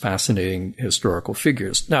characters, fascinating historical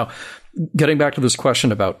figures. Now, getting back to this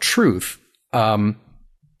question about truth, I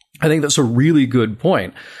think that's a really good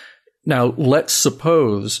point. Now, let's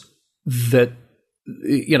suppose that,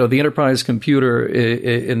 the Enterprise computer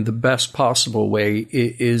in the best possible way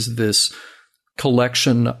is this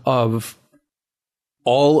collection of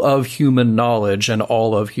all of human knowledge and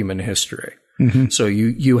all of human history. Mm-hmm. So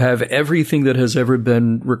you have everything that has ever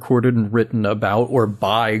been recorded and written about or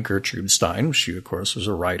by Gertrude Stein. She, of course, was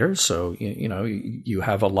a writer. So, you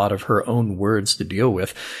have a lot of her own words to deal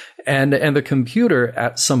with. And the computer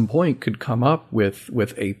at some point could come up with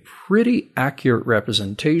a pretty accurate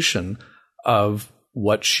representation of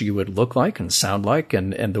what she would look like and sound like,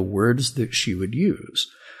 and the words that she would use,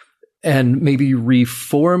 and maybe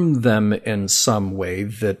reform them in some way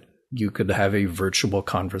that you could have a virtual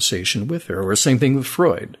conversation with her. Or same thing with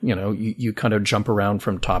Freud. You kind of jump around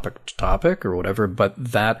from topic to topic or whatever, but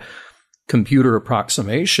that computer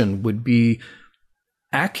approximation would be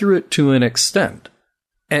accurate to an extent.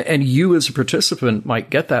 And you as a participant might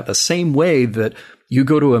get that the same way that you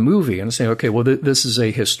go to a movie and say, okay, well, this is a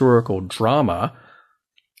historical drama.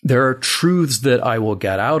 there are truths that I will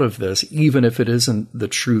get out of this, even if it isn't the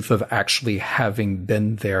truth of actually having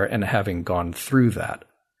been there and having gone through that.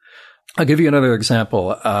 I'll give you another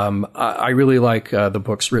example. I really like the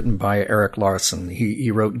books written by Eric Larson.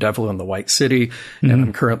 He wrote Devil in the White City, and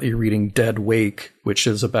I'm currently reading Dead Wake, which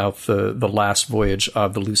is about the last voyage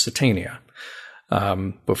of the Lusitania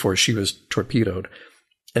before she was torpedoed.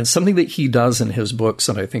 And something that he does in his books,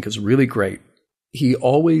 and I think is really great, he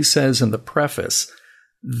always says in the preface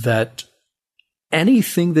that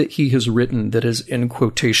anything that he has written that is in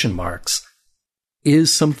quotation marks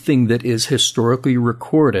is something that is historically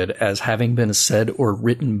recorded as having been said or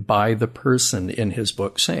written by the person in his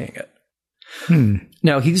book saying it.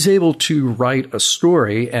 Now, he's able to write a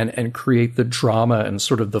story and create the drama and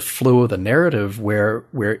sort of the flow of the narrative where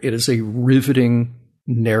it is a riveting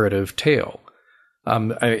narrative tale.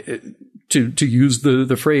 To use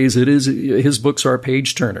the phrase, his books are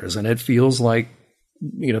page turners, and it feels like,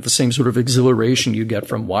 the same sort of exhilaration you get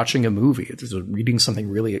from watching a movie. It's reading something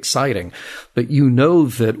really exciting. But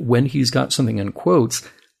that when he's got something in quotes,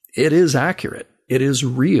 it is accurate. It is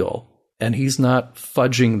real. And he's not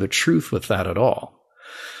fudging the truth with that at all.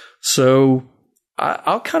 So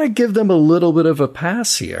I'll kind of give them a little bit of a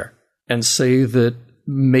pass here and say that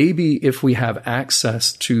maybe if we have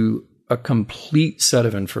access to a complete set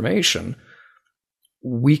of information,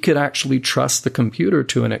 we could actually trust the computer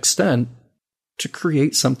to an extent to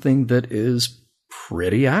create something that is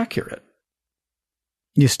pretty accurate.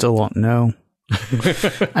 You still won't know.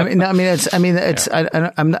 I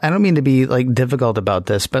don't mean to be like difficult about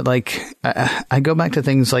this, but like I go back to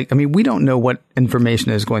things like, we don't know what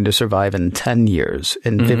information is going to survive in 10 years,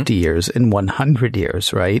 in 50 years, in 100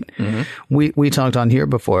 years, right? We talked on here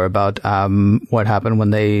before about what happened when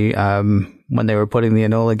they were putting the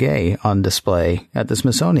Enola Gay on display at the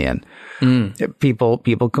Smithsonian.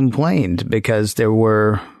 People complained because there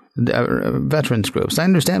were veterans groups. I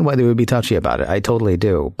understand why they would be touchy about it. I totally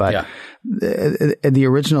do. But the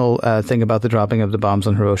original thing about the dropping of the bombs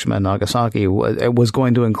on Hiroshima and Nagasaki was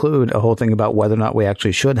going to include a whole thing about whether or not we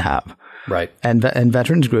actually should have. Right. And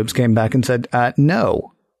veterans groups came back and said,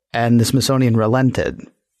 no. And the Smithsonian relented.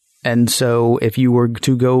 And so if you were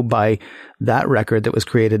to go by that record that was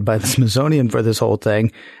created by the Smithsonian for this whole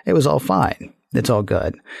thing, it was all fine. It's all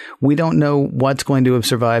good. We don't know what's going to have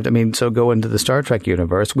survived. So go into the Star Trek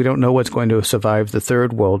universe. We don't know what's going to have survived the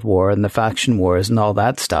Third World War and the faction wars and all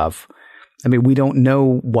that stuff. We don't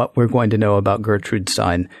know what we're going to know about Gertrude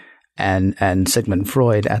Stein and Sigmund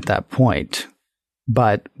Freud at that point.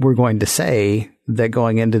 But we're going to say that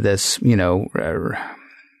going into this,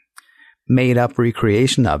 made up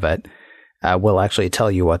recreation of it, will actually tell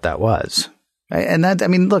you what that was. And that,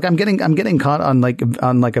 look, I'm getting caught on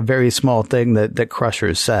a very small thing that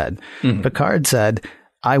Crusher said. Picard said,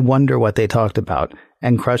 I wonder what they talked about.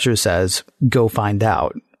 And Crusher says, go find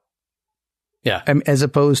out. Yeah. As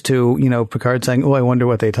opposed to, Picard saying, oh, I wonder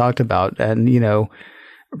what they talked about. And,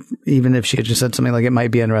 even if she had just said something like it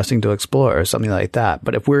might be interesting to explore or something like that.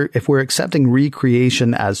 But if we're accepting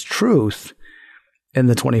recreation as truth in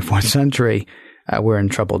the 24th century, we're in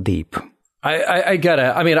trouble deep. I get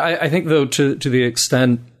it. I think, though, to the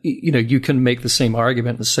extent, you can make the same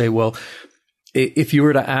argument and say, well, if you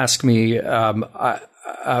were to ask me,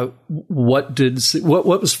 what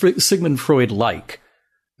was Sigmund Freud like?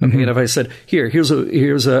 If I said, here's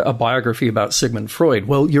a biography about Sigmund Freud,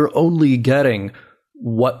 well, you're only getting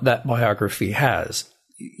what that biography has.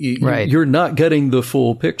 Right. You're not getting the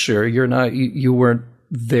full picture. You weren't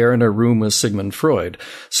there in a room with Sigmund Freud.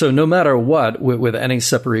 So no matter what, with any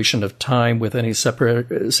separation of time, with any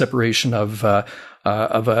separation of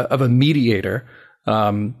a mediator,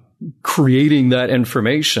 creating that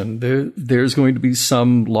information, there's going to be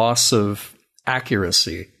some loss of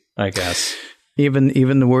accuracy, I guess.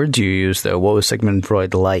 Even the words you use, though, what was Sigmund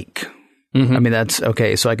Freud like? That's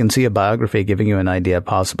okay. So I can see a biography giving you an idea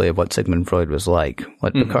possibly of what Sigmund Freud was like.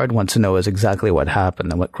 What Picard wants to know is exactly what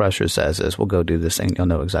happened. And what Crusher says is, we'll go do this thing. You'll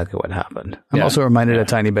know exactly what happened. I'm also reminded a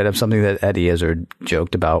tiny bit of something that Eddie Izzard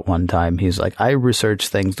joked about one time. He's like, I research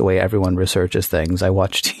things the way everyone researches things. I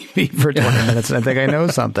watch TV for 20 minutes and I think I know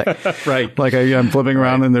something. Right. Like I'm flipping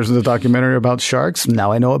around and there's a documentary about sharks.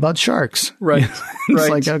 Now I know about sharks. Right. It's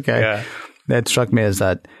like, okay. Yeah. That struck me as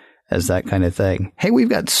that kind of thing. Hey, we've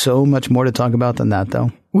got so much more to talk about than that,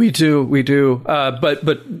 though. We do.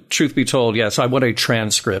 But truth be told, yes, I want a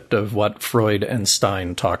transcript of what Freud and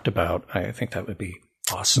Stein talked about. I think that would be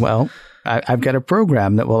awesome. Well, I've got a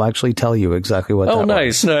program that will actually tell you exactly what. Oh,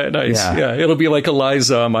 nice. Yeah. It'll be like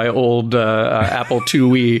Eliza, my old Apple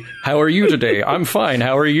IIe. How are you today? I'm fine.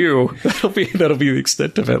 How are you? That'll be the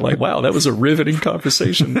extent of it. Like, wow, that was a riveting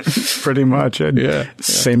conversation. Pretty much.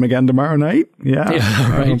 Same again tomorrow night.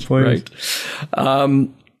 Yeah. Right.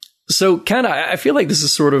 So, Ken, I feel like this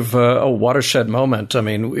is sort of a watershed moment. I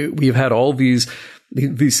mean, we've had all these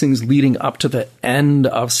things leading up to the end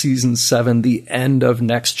of season 7, the end of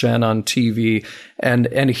Next Gen on TV.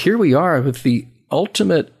 And here we are with the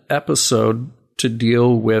ultimate episode to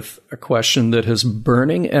deal with a question that has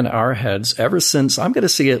burning in our heads ever since, I'm going to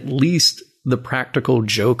say, at least the Practical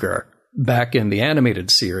Joker back in the animated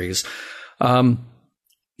series.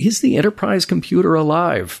 Is the Enterprise computer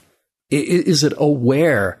alive? Is it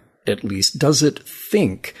aware, at least? Does it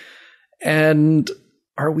think? And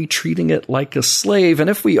are we treating it like a slave? And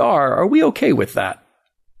if we are we okay with that?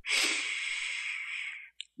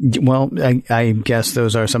 Well, I guess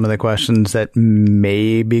those are some of the questions that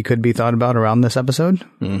maybe could be thought about around this episode.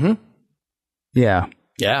 Mm-hmm. Yeah.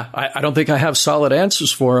 Yeah. I don't think I have solid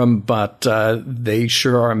answers for them, but they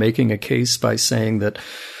sure are making a case by saying that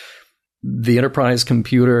the Enterprise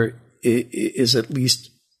computer is at least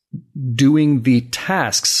doing the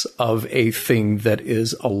tasks of a thing that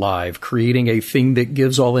is alive, creating a thing that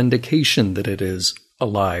gives all indication that it is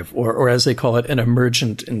alive, or as they call it, an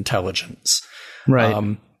emergent intelligence. Right.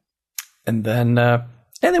 And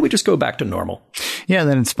then we just go back to normal. Yeah,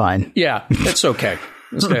 then it's fine. Yeah, it's okay.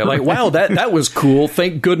 It's okay. Like, wow, that was cool.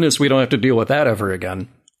 Thank goodness we don't have to deal with that ever again.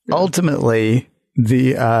 Ultimately,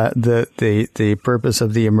 the purpose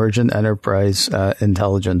of the emergent enterprise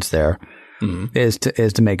intelligence there is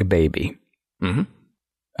to make a baby. Mm-hmm.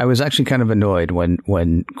 I was actually kind of annoyed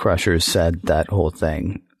when Crusher said that whole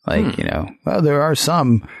thing. Like, well, there are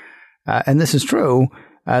some, and this is true.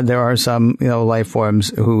 There are some, life forms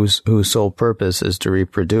whose sole purpose is to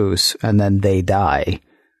reproduce, and then they die.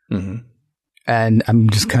 Mm-hmm. And I'm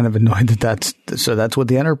just kind of annoyed that's what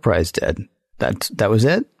the Enterprise did. That was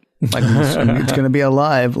it. Like, it's going to be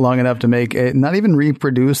alive long enough to make it, not even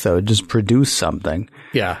reproduce though, just produce something.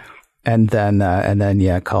 Yeah. And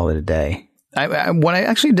then, call it a day. What I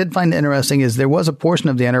actually did find interesting is there was a portion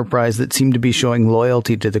of the Enterprise that seemed to be showing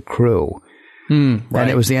loyalty to the crew. Right. And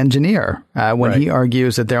it was the engineer. When he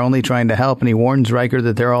argues that they're only trying to help, and he warns Riker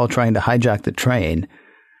that they're all trying to hijack the train.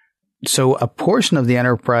 So a portion of the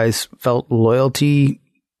Enterprise felt loyalty,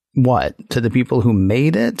 to the people who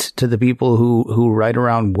made it, to the people who ride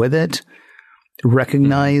around with it,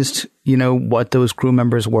 recognized, what those crew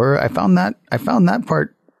members were. I found that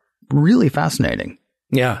part really fascinating.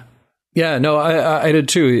 Yeah. Yeah, no, I did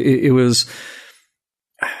too. It was,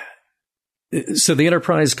 so the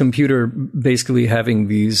Enterprise computer basically having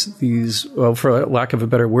these, well, for lack of a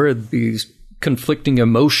better word, these conflicting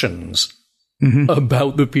emotions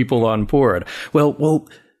about the people on board. Well,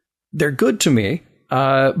 they're good to me,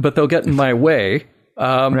 but they'll get in my way.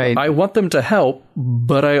 Right. I want them to help,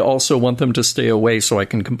 but I also want them to stay away so I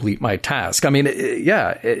can complete my task. I mean,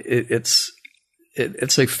 it's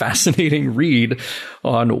a fascinating read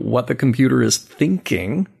on what the computer is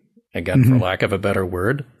thinking, again, for lack of a better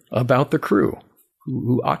word, about the crew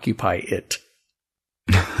who occupy it.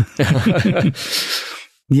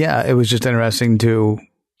 Yeah, it was just interesting to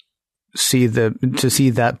see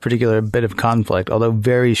that particular bit of conflict, although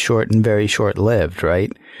very short and very short-lived,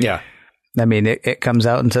 right? Yeah. I mean, it comes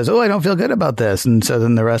out and says, "Oh, I don't feel good about this," and so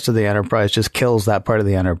then the rest of the Enterprise just kills that part of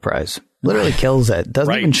the Enterprise. Literally kills it.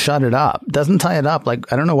 Doesn't even shut it up. Doesn't tie it up.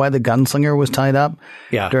 Like, I don't know why the gunslinger was tied up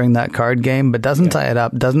during that card game, but doesn't tie it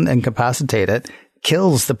up, doesn't incapacitate it,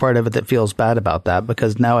 kills the part of it that feels bad about that,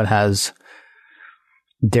 because now it has,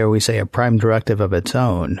 dare we say, a prime directive of its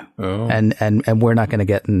own. Oh. And we're not going to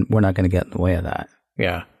get in the way of that.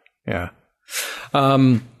 Yeah. Yeah.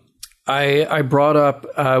 I brought up,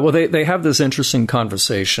 they have this interesting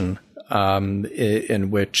conversation,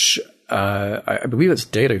 in which, I believe it's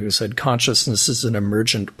Data who said consciousness is an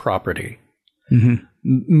emergent property,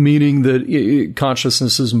 meaning that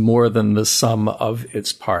consciousness is more than the sum of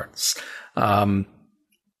its parts. And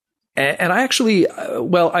I actually,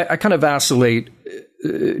 I kind of vacillate.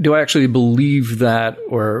 Do I actually believe that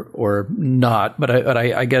or not? But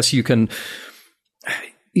I guess you can't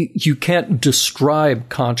describe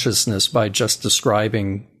consciousness by just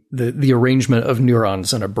describing the arrangement of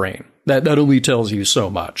neurons in a brain. That only tells you so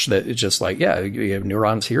much. That it's just like, yeah, you have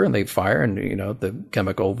neurons here and they fire, and the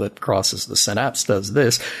chemical that crosses the synapse does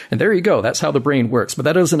this, and there you go. That's how the brain works. But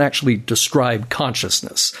that doesn't actually describe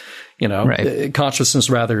consciousness. Right. Consciousness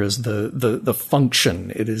rather is the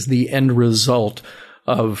function. It is the end result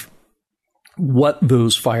of what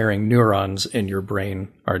those firing neurons in your brain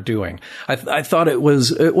are doing. I thought it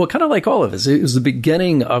was, well, kind of like all of this, it was the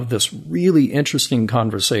beginning of this really interesting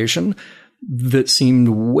conversation that seemed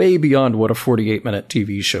way beyond what a 48-minute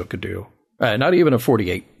TV show could do. Not even a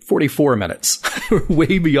 44 minutes,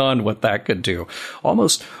 way beyond what that could do.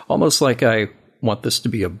 Almost like I want this to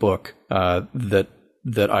be a book that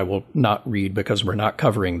I will not read because we're not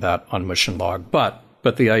covering that on Mission Log. But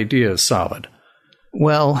the idea is solid.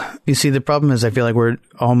 Well, you see, the problem is I feel like we're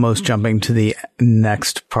almost jumping to the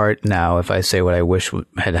next part now if I say what I wish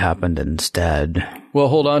had happened instead. Well,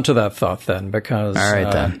 hold on to that thought then, because all right,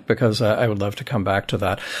 then. Because I would love to come back to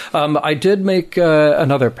that. I did make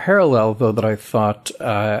another parallel, though, that I thought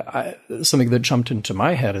something that jumped into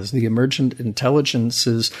my head is the emergent intelligence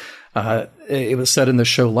is, it was said in the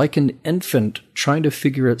show, like an infant trying to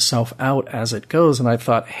figure itself out as it goes. And I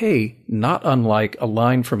thought, hey, not unlike a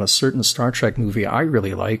line from a certain Star Trek movie I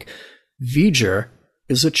really like, V'ger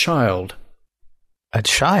is a child. A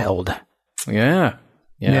child? Yeah.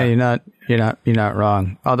 Yeah, you're not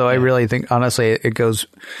wrong. Although I really think, honestly, it goes,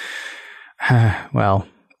 well,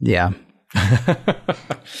 yeah.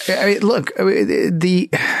 I mean, look, the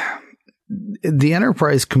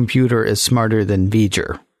Enterprise computer is smarter than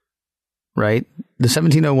V'ger. Right? The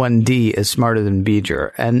 1701D is smarter than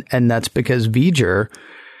V'ger. And that's because V'ger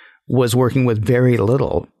was working with very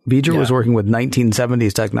little. V'ger was working with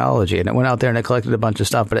 1970s technology, and it went out there and it collected a bunch of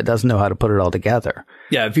stuff, but it doesn't know how to put it all together.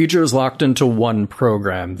 Yeah, V'ger is locked into one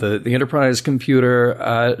program. The Enterprise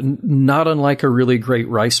computer, not unlike a really great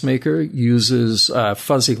rice maker, uses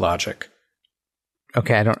fuzzy logic.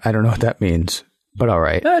 Okay, I don't know what that means. But all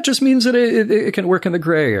right. It just means that it can work in the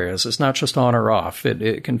gray areas. It's not just on or off.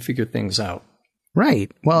 It can figure things out.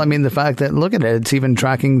 Right. Well, I mean, the fact that, look at it, it's even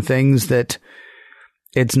tracking things that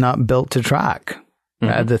it's not built to track.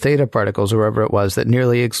 Mm-hmm. The theta particles, or whatever it was, that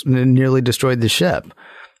nearly destroyed the ship.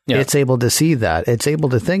 Yeah. It's able to see that. It's able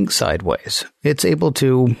to think sideways. It's able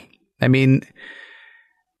to, I mean,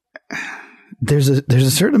 there's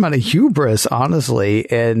a certain amount of hubris, honestly,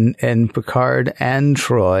 in Picard and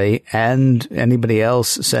Troy and anybody else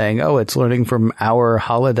saying, oh, it's learning from our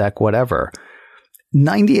holodeck, whatever.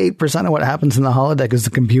 98% of what happens in the holodeck is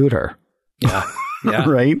the computer. Yeah. Yeah.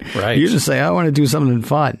 Right? You just say, I want to do something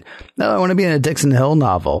fun. No, I want to be in a Dixon Hill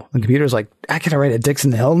novel. The computer's like, I can write a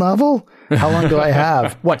Dixon Hill novel? How long do I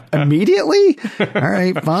have? What, immediately? All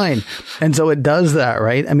right, fine. And so it does that,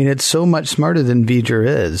 right? I mean, it's so much smarter than V'ger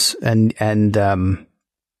is. And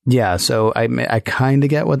yeah, so I kind of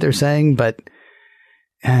get what they're saying, but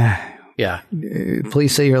yeah.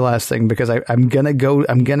 Please say your last thing, because I'm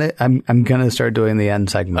gonna start doing the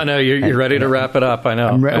end segment. I know you're ready to wrap it up. I know.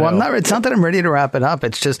 I'm not. It's not that I'm ready to wrap it up.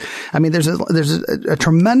 It's just, I mean, there's a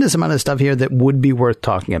tremendous amount of stuff here that would be worth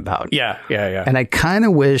talking about. Yeah. And I kind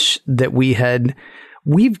of wish that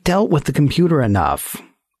we've dealt with the computer enough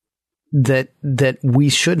that we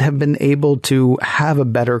should have been able to have a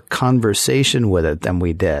better conversation with it than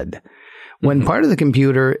we did. When part of the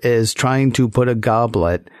computer is trying to put a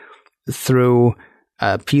goblet through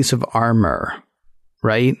a piece of armor,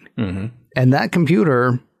 right? Mm-hmm. And that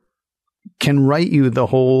computer can write you the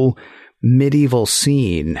whole medieval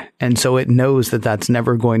scene. And so it knows that that's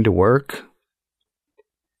never going to work.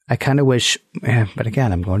 I kind of wish, but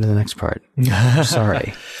again, I'm going to the next part.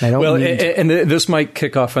 Sorry. I don't and this might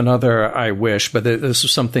kick off another I wish, but this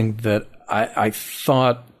is something that I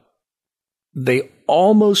thought they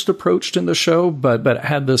almost approached in the show, but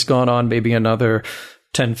had this gone on maybe another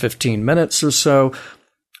 10, 15 minutes or so,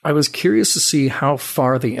 I was curious to see how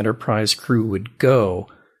far the Enterprise crew would go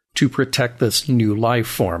to protect this new life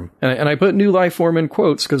form. And I put new life form in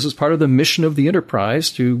quotes because it's part of the mission of the Enterprise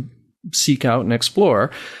to seek out and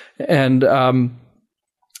explore. And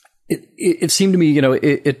it seemed to me,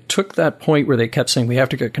 it took that point where they kept saying, we have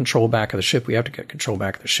to get control back of the ship,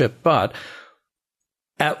 but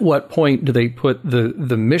at what point do they put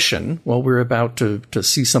the mission? Well, we're about to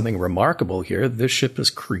see something remarkable here. This ship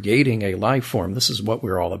is creating a life form. This is what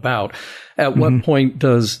we're all about. At what point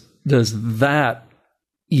does that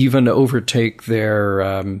even overtake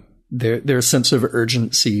their sense of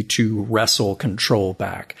urgency to wrestle control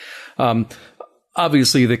back?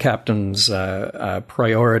 Obviously, the captain's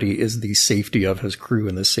priority is the safety of his crew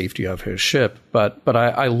and the safety of his ship. But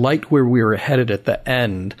I liked where we were headed at the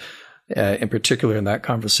end. In particular, in that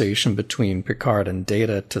conversation between Picard and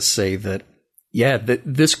Data, to say that, that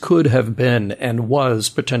this could have been and was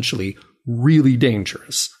potentially really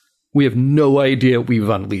dangerous. We have no idea what we've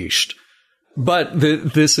unleashed. But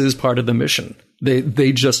this is part of the mission.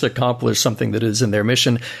 They just accomplished something that is in their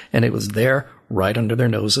mission, and it was there right under their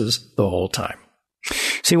noses the whole time.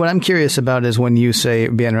 See, what I'm curious about is when you say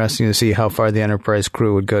it'd be interesting to see how far the Enterprise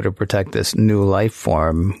crew would go to protect this new life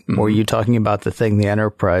form. Mm-hmm. Were you talking about the thing the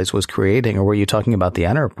Enterprise was creating, or were you talking about the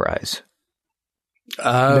Enterprise?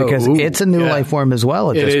 Because it's a new life form as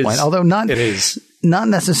well at this point, although not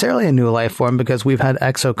necessarily a new life form, because we've had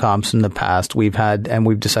exocomps in the past. We've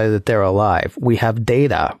decided that they're alive. We have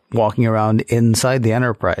Data walking around inside the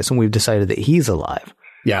Enterprise, and we've decided that he's alive.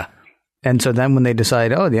 Yeah. And so then when they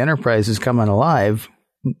decide, the Enterprise is coming alive,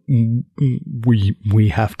 we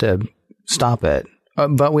have to stop it,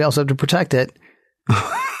 but we also have to protect it.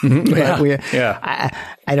 I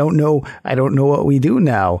don't know what we do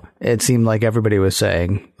now. It seemed like everybody was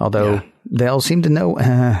saying, although they all seem to know.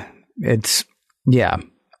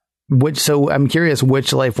 So I'm curious,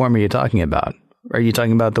 which life form are you talking about? Are you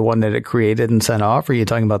talking about the one that it created and sent off, or are you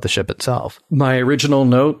talking about the ship itself? My original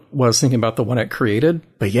note was thinking about the one it created,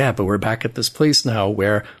 but we're back at this place now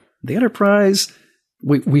where the Enterprise,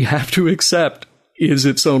 we have to accept, is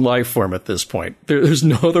its own life form at this point. There's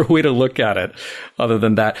no other way to look at it other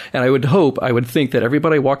than that. And I would think that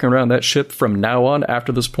everybody walking around that ship from now on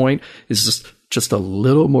after this point is just a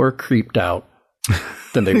little more creeped out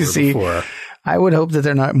than they were before. I would hope that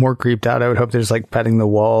they're not more creeped out. I would hope they're just like petting the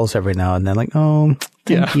walls every now and then, like, oh,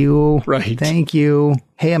 thank you. Right. Thank you.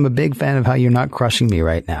 Hey, I'm a big fan of how you're not crushing me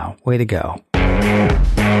right now. Way to go.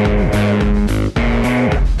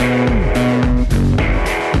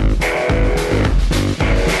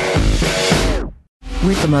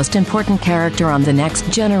 With the most important character on The Next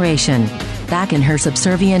Generation back in her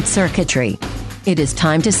subservient circuitry, it is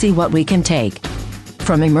time to see what we can take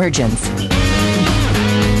from Emergence.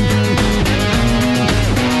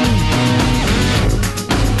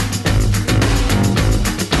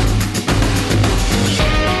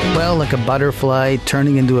 Well, like a butterfly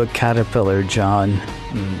turning into a caterpillar, John.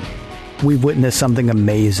 We've witnessed something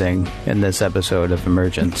amazing in this episode of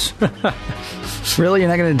Emergence. Really? You're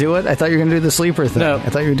not going to do it? I thought you were going to do the sleeper thing. No. I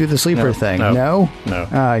thought you were going to do the sleeper thing. No? No.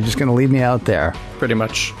 You're just going to leave me out there. Pretty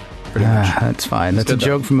much. That's fine. That's a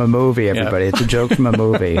joke from a movie, everybody. It's a joke from a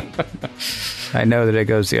movie. I know that it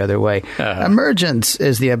goes the other way. Emergence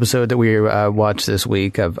is the episode that we watched this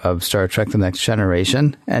week of Star Trek The Next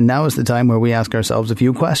Generation. And now is the time where we ask ourselves a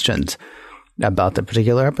few questions about the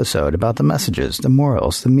particular episode, about the messages, the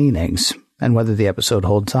morals, the meanings, and whether the episode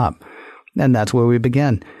holds up. And that's where we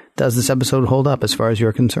begin. Does this episode hold up as far as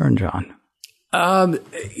you're concerned, John?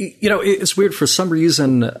 It's weird. For some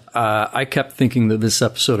reason, I kept thinking that this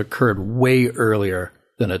episode occurred way earlier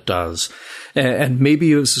than it does. And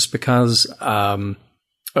maybe it was just because of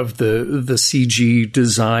the CG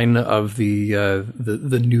design of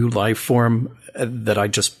the new life form that I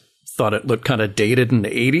just thought it looked kind of dated in the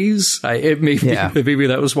 80s. Maybe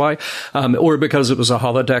that was why. Or because it was a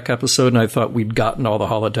holodeck episode and I thought we'd gotten all the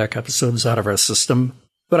holodeck episodes out of our system.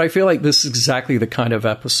 But I feel like this is exactly the kind of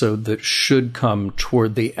episode that should come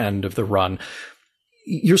toward the end of the run.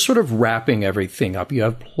 You're sort of wrapping everything up. You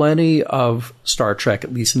have plenty of Star Trek,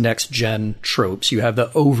 at least next-gen tropes. You have the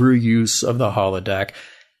overuse of the holodeck.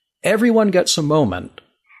 Everyone gets a moment.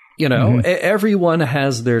 Everyone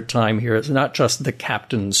has their time here. It's not just the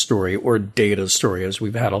captain's story or Data's story, as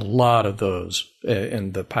we've had a lot of those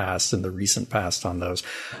in the past, in the recent past on those.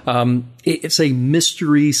 It's a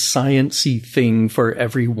mystery, science-y thing for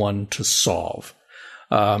everyone to solve.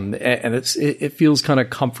 And it feels kind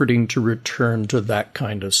of comforting to return to that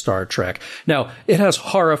kind of Star Trek. Now, it has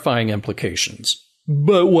horrifying implications,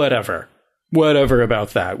 but whatever. Whatever about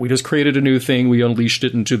that. We just created a new thing. We unleashed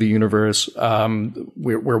it into the universe.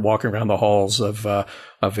 We're walking around the halls of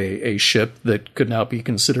a ship that could now be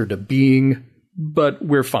considered a being, but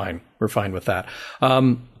we're fine. We're fine with that.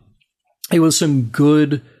 It was some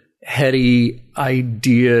good, heady,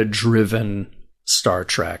 idea-driven Star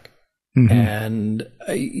Trek. Mm-hmm. And,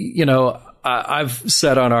 I've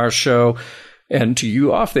said on our show and to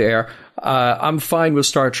you off the air, I'm fine with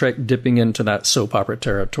Star Trek dipping into that soap opera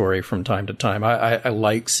territory from time to time. I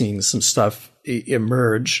like seeing some stuff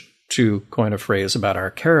emerge, to coin a phrase, about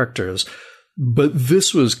our characters. But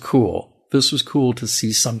this was cool. This was cool to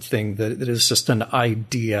see something that is just an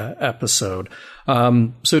idea episode.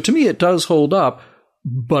 So to me, it does hold up,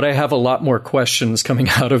 but I have a lot more questions coming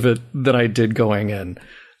out of it than I did going in.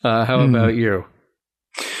 How about you?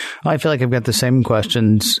 I feel like I've got the same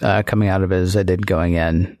questions coming out of it as I did going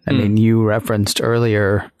in. I mean, you referenced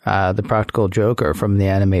earlier the Practical Joker from the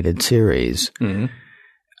animated series.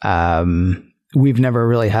 Mm-hmm. We've never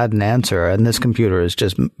really had an answer, and this computer is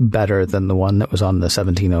just better than the one that was on the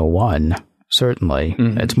 1701. Certainly.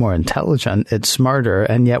 Mm-hmm. It's more intelligent, it's smarter,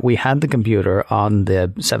 and yet we had the computer on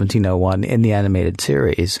the 1701 in the animated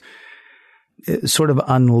series. It sort of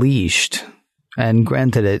unleashed And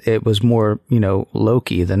granted, it was more,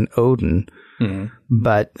 Loki than Odin.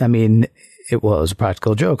 But, I mean, it was a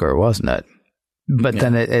practical joker, wasn't it? But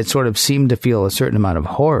then it sort of seemed to feel a certain amount of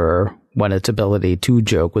horror when its ability to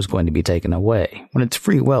joke was going to be taken away, when its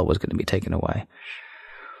free will was going to be taken away.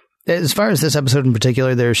 As far as this episode in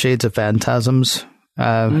particular, there are shades of phantasms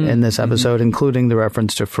in this episode, including the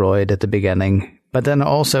reference to Freud at the beginning, but then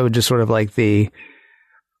also just sort of like the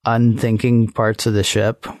unthinking parts of the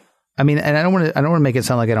ship. I mean, and I don't want to make it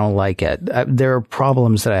sound like I don't like it. There are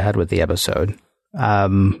problems that I had with the episode,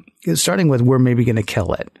 starting with we're maybe going to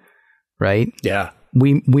kill it, right? Yeah.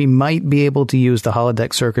 We might be able to use the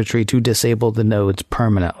holodeck circuitry to disable the nodes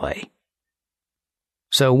permanently.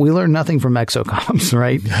 So we learn nothing from exocoms,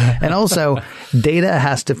 right? And also, Data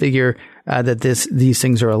has to figure that these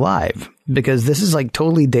things are alive, because this is like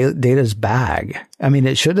totally Data's bag. I mean,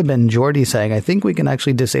 it should have been Geordi saying, I think we can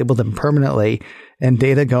actually disable them permanently, and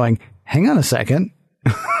Data going, hang on a second.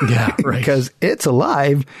 Yeah, right. Because it's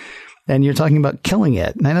alive, and you're talking about killing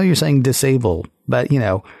it. And I know you're saying disable, but,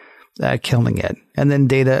 killing it. And then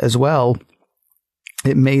Data as well,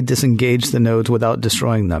 it may disengage the nodes without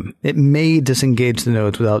destroying them.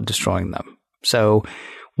 So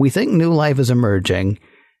we think new life is emerging,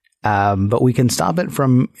 but we can stop it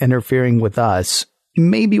from interfering with us,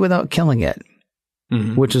 maybe without killing it,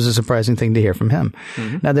 which is a surprising thing to hear from him.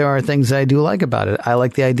 Now, there are things that I do like about it. I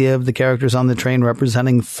like the idea of the characters on the train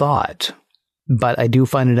representing thought, but I do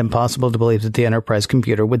find it impossible to believe that the Enterprise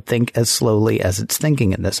computer would think as slowly as it's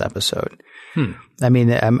thinking in this episode. I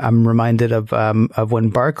mean, I'm reminded of when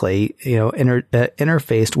Barclay,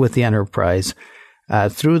 interfaced with the Enterprise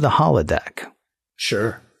through the holodeck.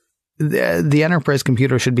 Sure. The Enterprise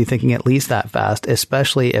computer should be thinking at least that fast,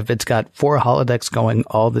 especially if it's got 4 holodecks going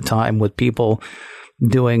all the time with people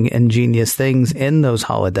doing ingenious things in those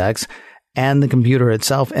holodecks, and the computer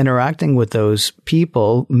itself interacting with those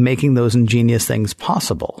people, making those ingenious things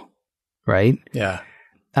possible. Right? Yeah.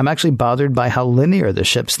 I'm actually bothered by how linear the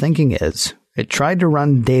ship's thinking is. It tried to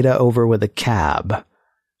run Data over with a cab.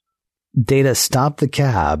 Data stopped the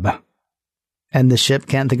cab, and the ship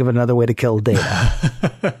can't think of another way to kill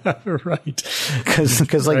Data. Right. Because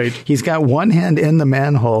he's got one hand in the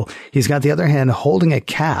manhole, he's got the other hand holding a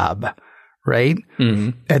cab, right?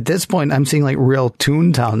 At this point, I'm seeing like real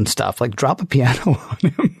Toontown stuff, like drop a piano on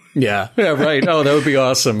him. Yeah, right. Oh, that would be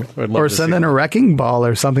awesome. Or send in a wrecking ball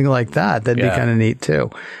or something like that. That'd be kind of neat too.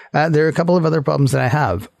 There are a couple of other problems that I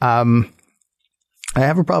have. I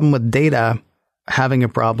have a problem with Data having a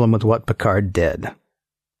problem with what Picard did.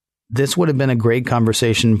 This would have been a great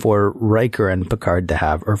conversation for Riker and Picard to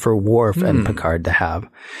have, or for Worf and Picard to have.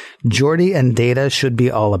 Geordi and Data should be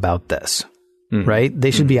all about this, right?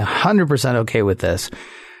 They should be 100% okay with this.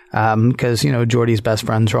 Because, Geordi's best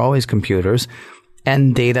friends are always computers.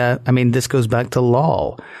 And Data, I mean, this goes back to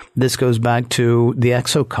Lal. This goes back to the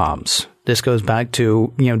exocoms. This goes back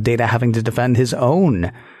to, Data having to defend his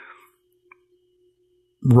own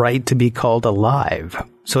right to be called alive.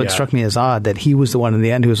 So it struck me as odd that he was the one in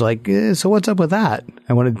the end who was like, so what's up with that?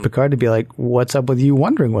 I wanted Picard to be like, what's up with you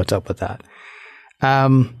wondering what's up with that?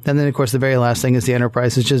 And then, of course, the very last thing is the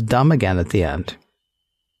Enterprise is just dumb again at the end.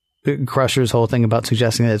 Crusher's whole thing about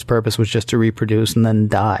suggesting that its purpose was just to reproduce and then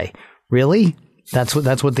die. Really? That's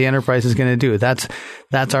what the Enterprise is going to do.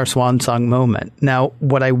 That's our swan song moment. Now,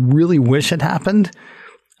 what I really wish had happened,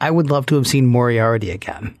 I would love to have seen Moriarty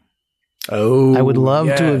again. Oh, I would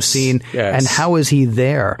love to have seen, and how is he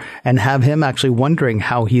there? And have him actually wondering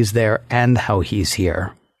how he's there and how he's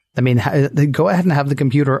here. I mean, go ahead and have the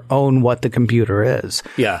computer own what the computer is.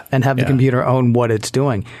 Yeah. And have the computer own what it's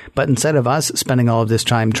doing. But instead of us spending all of this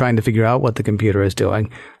time trying to figure out what the computer is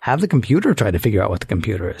doing, have the computer try to figure out what the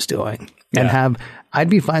computer is doing. Yeah. And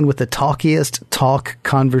I'd be fine with the talkiest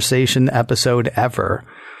conversation episode ever.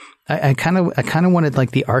 I kind of wanted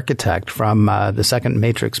like the architect from the second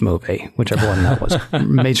Matrix movie, whichever one that was,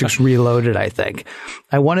 Matrix Reloaded, I think.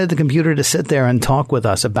 I wanted the computer to sit there and talk with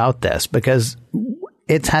us about this because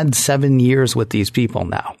it's had 7 years with these people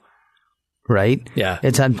now, right? Yeah.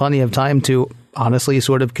 It's had plenty of time to honestly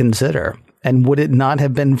sort of consider. And would it not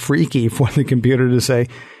have been freaky for the computer to say,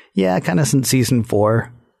 yeah, kind of since season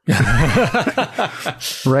 4?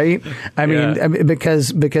 Right? I mean,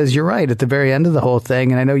 because you're right at the very end of the whole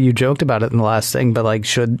thing, and I know you joked about it in the last thing, but like,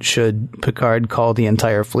 should Picard call the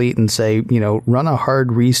entire fleet and say, run a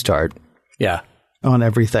hard restart? Yeah. On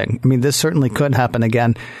everything. I mean, this certainly could happen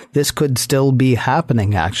again. This could still be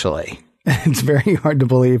happening, actually. It's very hard to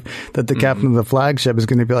believe that the captain of the flagship is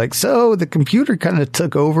going to be like, so the computer kind of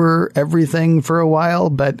took over everything for a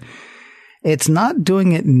while, but it's not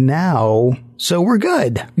doing it now, so we're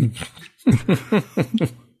good.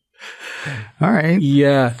 All right.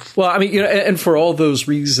 Yeah. Well, I mean, and for all those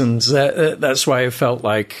reasons, that's why I felt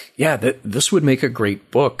like, this would make a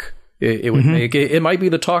great book. It would make it might be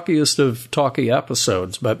the talkiest of talky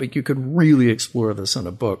episodes, but you could really explore this in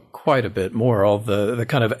a book quite a bit more, all the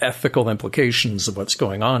kind of ethical implications of what's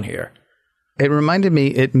going on here.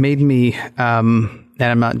 It made me, and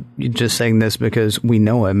I'm not just saying this because we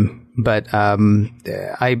know him, but I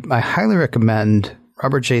highly recommend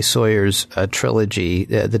Robert J. Sawyer's trilogy,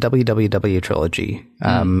 the WWW trilogy,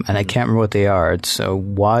 and I can't remember what they are. So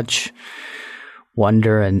Watch,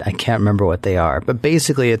 Wonder, and I can't remember what they are. But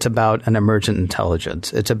basically, it's about an emergent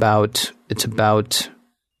intelligence. It's about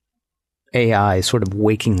AI sort of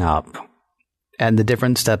waking up and the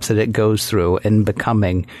different steps that it goes through in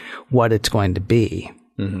becoming what it's going to be.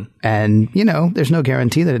 Mm-hmm. And, there's no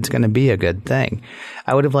guarantee that it's going to be a good thing.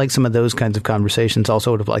 I would have liked some of those kinds of conversations.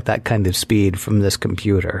 Also would have liked that kind of speed from this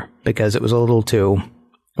computer because it was a little too,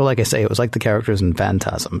 well, like I say, it was like the characters in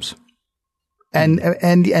Phantasms. And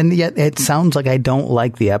yet it sounds like I don't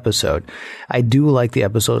like the episode. I do like the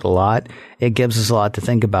episode a lot. It gives us a lot to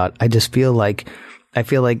think about. I feel like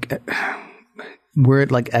we're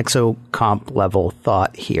at like exocomp level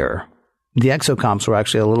thought here. The exocomps were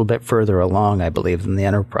actually a little bit further along, I believe, than the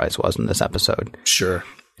Enterprise was in this episode. Sure.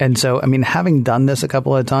 And so, I mean, having done this a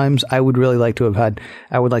couple of times, I would like to have had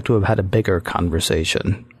a bigger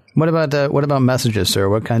conversation. What about messages, sir?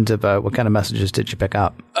 What kind of messages did you pick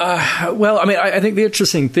up? Well, I mean, I think the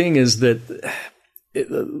interesting thing is that,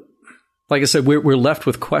 like I said, we're left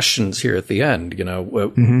with questions here at the end.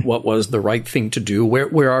 What was the right thing to do?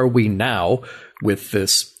 Where are we now with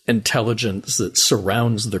this intelligence that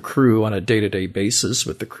surrounds the crew on a day-to-day basis,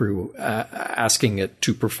 with the crew asking it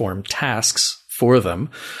to perform tasks for them?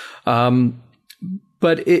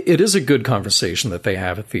 But it is a good conversation that they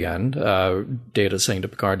have at the end. Data saying to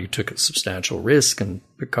Picard, you took a substantial risk, and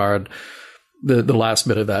Picard, the last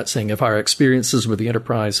bit of that saying, if our experiences with the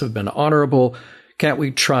Enterprise have been honorable, can't we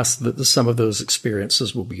trust that some of those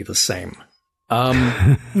experiences will be the same?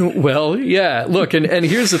 Well, yeah, look, and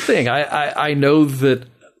here's the thing. I know that,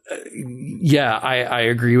 I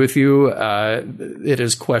agree with you. It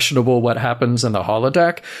is questionable what happens in the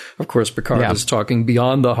holodeck. Of course, Picard is talking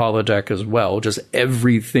beyond the holodeck as well. Just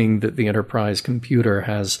everything that the Enterprise computer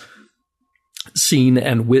has seen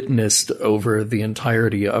and witnessed over the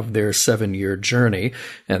entirety of their 7-year journey,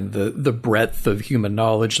 and the breadth of human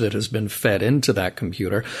knowledge that has been fed into that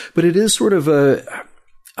computer. But it is sort of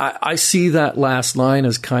I see that last line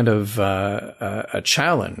as kind of a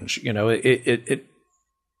challenge. It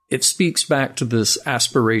speaks back to this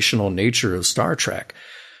aspirational nature of Star Trek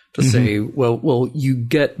to say, well, you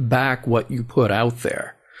get back what you put out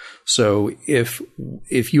there. So if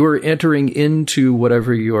you're entering into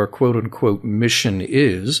whatever your quote unquote mission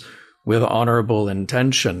is with honorable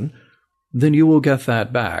intention, then you will get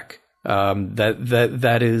that back.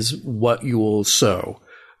 That is what you will sow.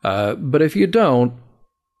 But if you don't,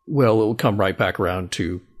 well, it will come right back around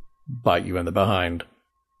to bite you in the behind.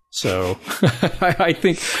 So I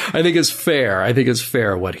think it's fair. I think it's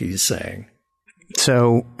fair what he's saying.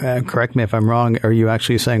 So correct me if I'm wrong. Are you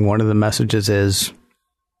actually saying one of the messages is,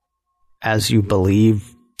 as you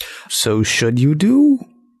believe, so should you do?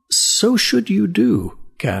 So should you do,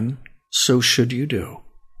 Ken. So should you do.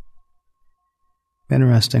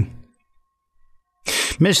 Interesting.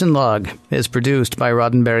 Mission Log is produced by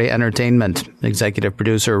Roddenberry Entertainment. Executive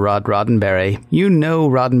producer Rod Roddenberry. You know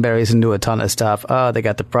Roddenberry's into a ton of stuff. They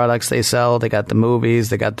got the products they sell, they got the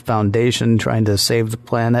movies, they got the Foundation trying to save the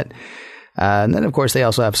planet. And then, of course, they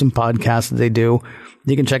also have some podcasts that they do.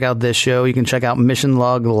 You can check out this show. You can check out Mission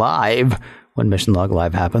Log Live when Mission Log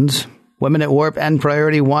Live happens. Women at Warp and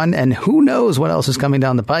Priority One, and who knows what else is coming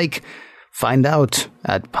down the pike. Find out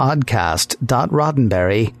at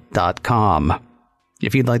podcast.roddenberry.com.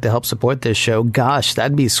 If you'd like to help support this show, gosh,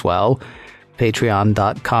 that'd be swell.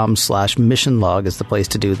 Patreon.com/missionlog is the place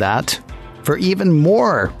to do that. For even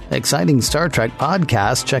more exciting Star Trek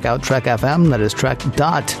podcasts, check out Trek FM, that is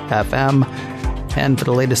Trek.fm. And for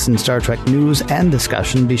the latest in Star Trek news and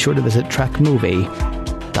discussion, be sure to visit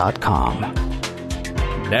trekmovie.com.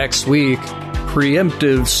 Next week,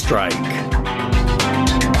 Preemptive Strike.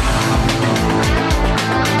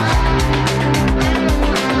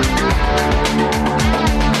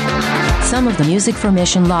 Some of the music for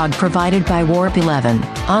Mission Log provided by Warp 11,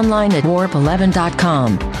 online at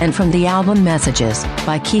warp11.com, and from the album Messages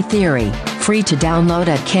by Key Theory, free to download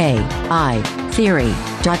at kitheory.com.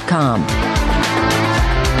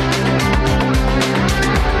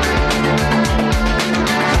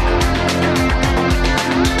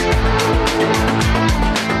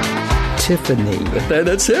 Tiffany.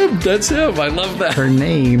 That's him. That's him. I love that. Her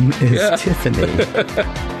name is Tiffany.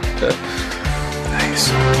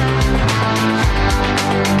 Nice.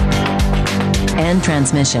 And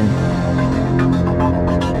transmission.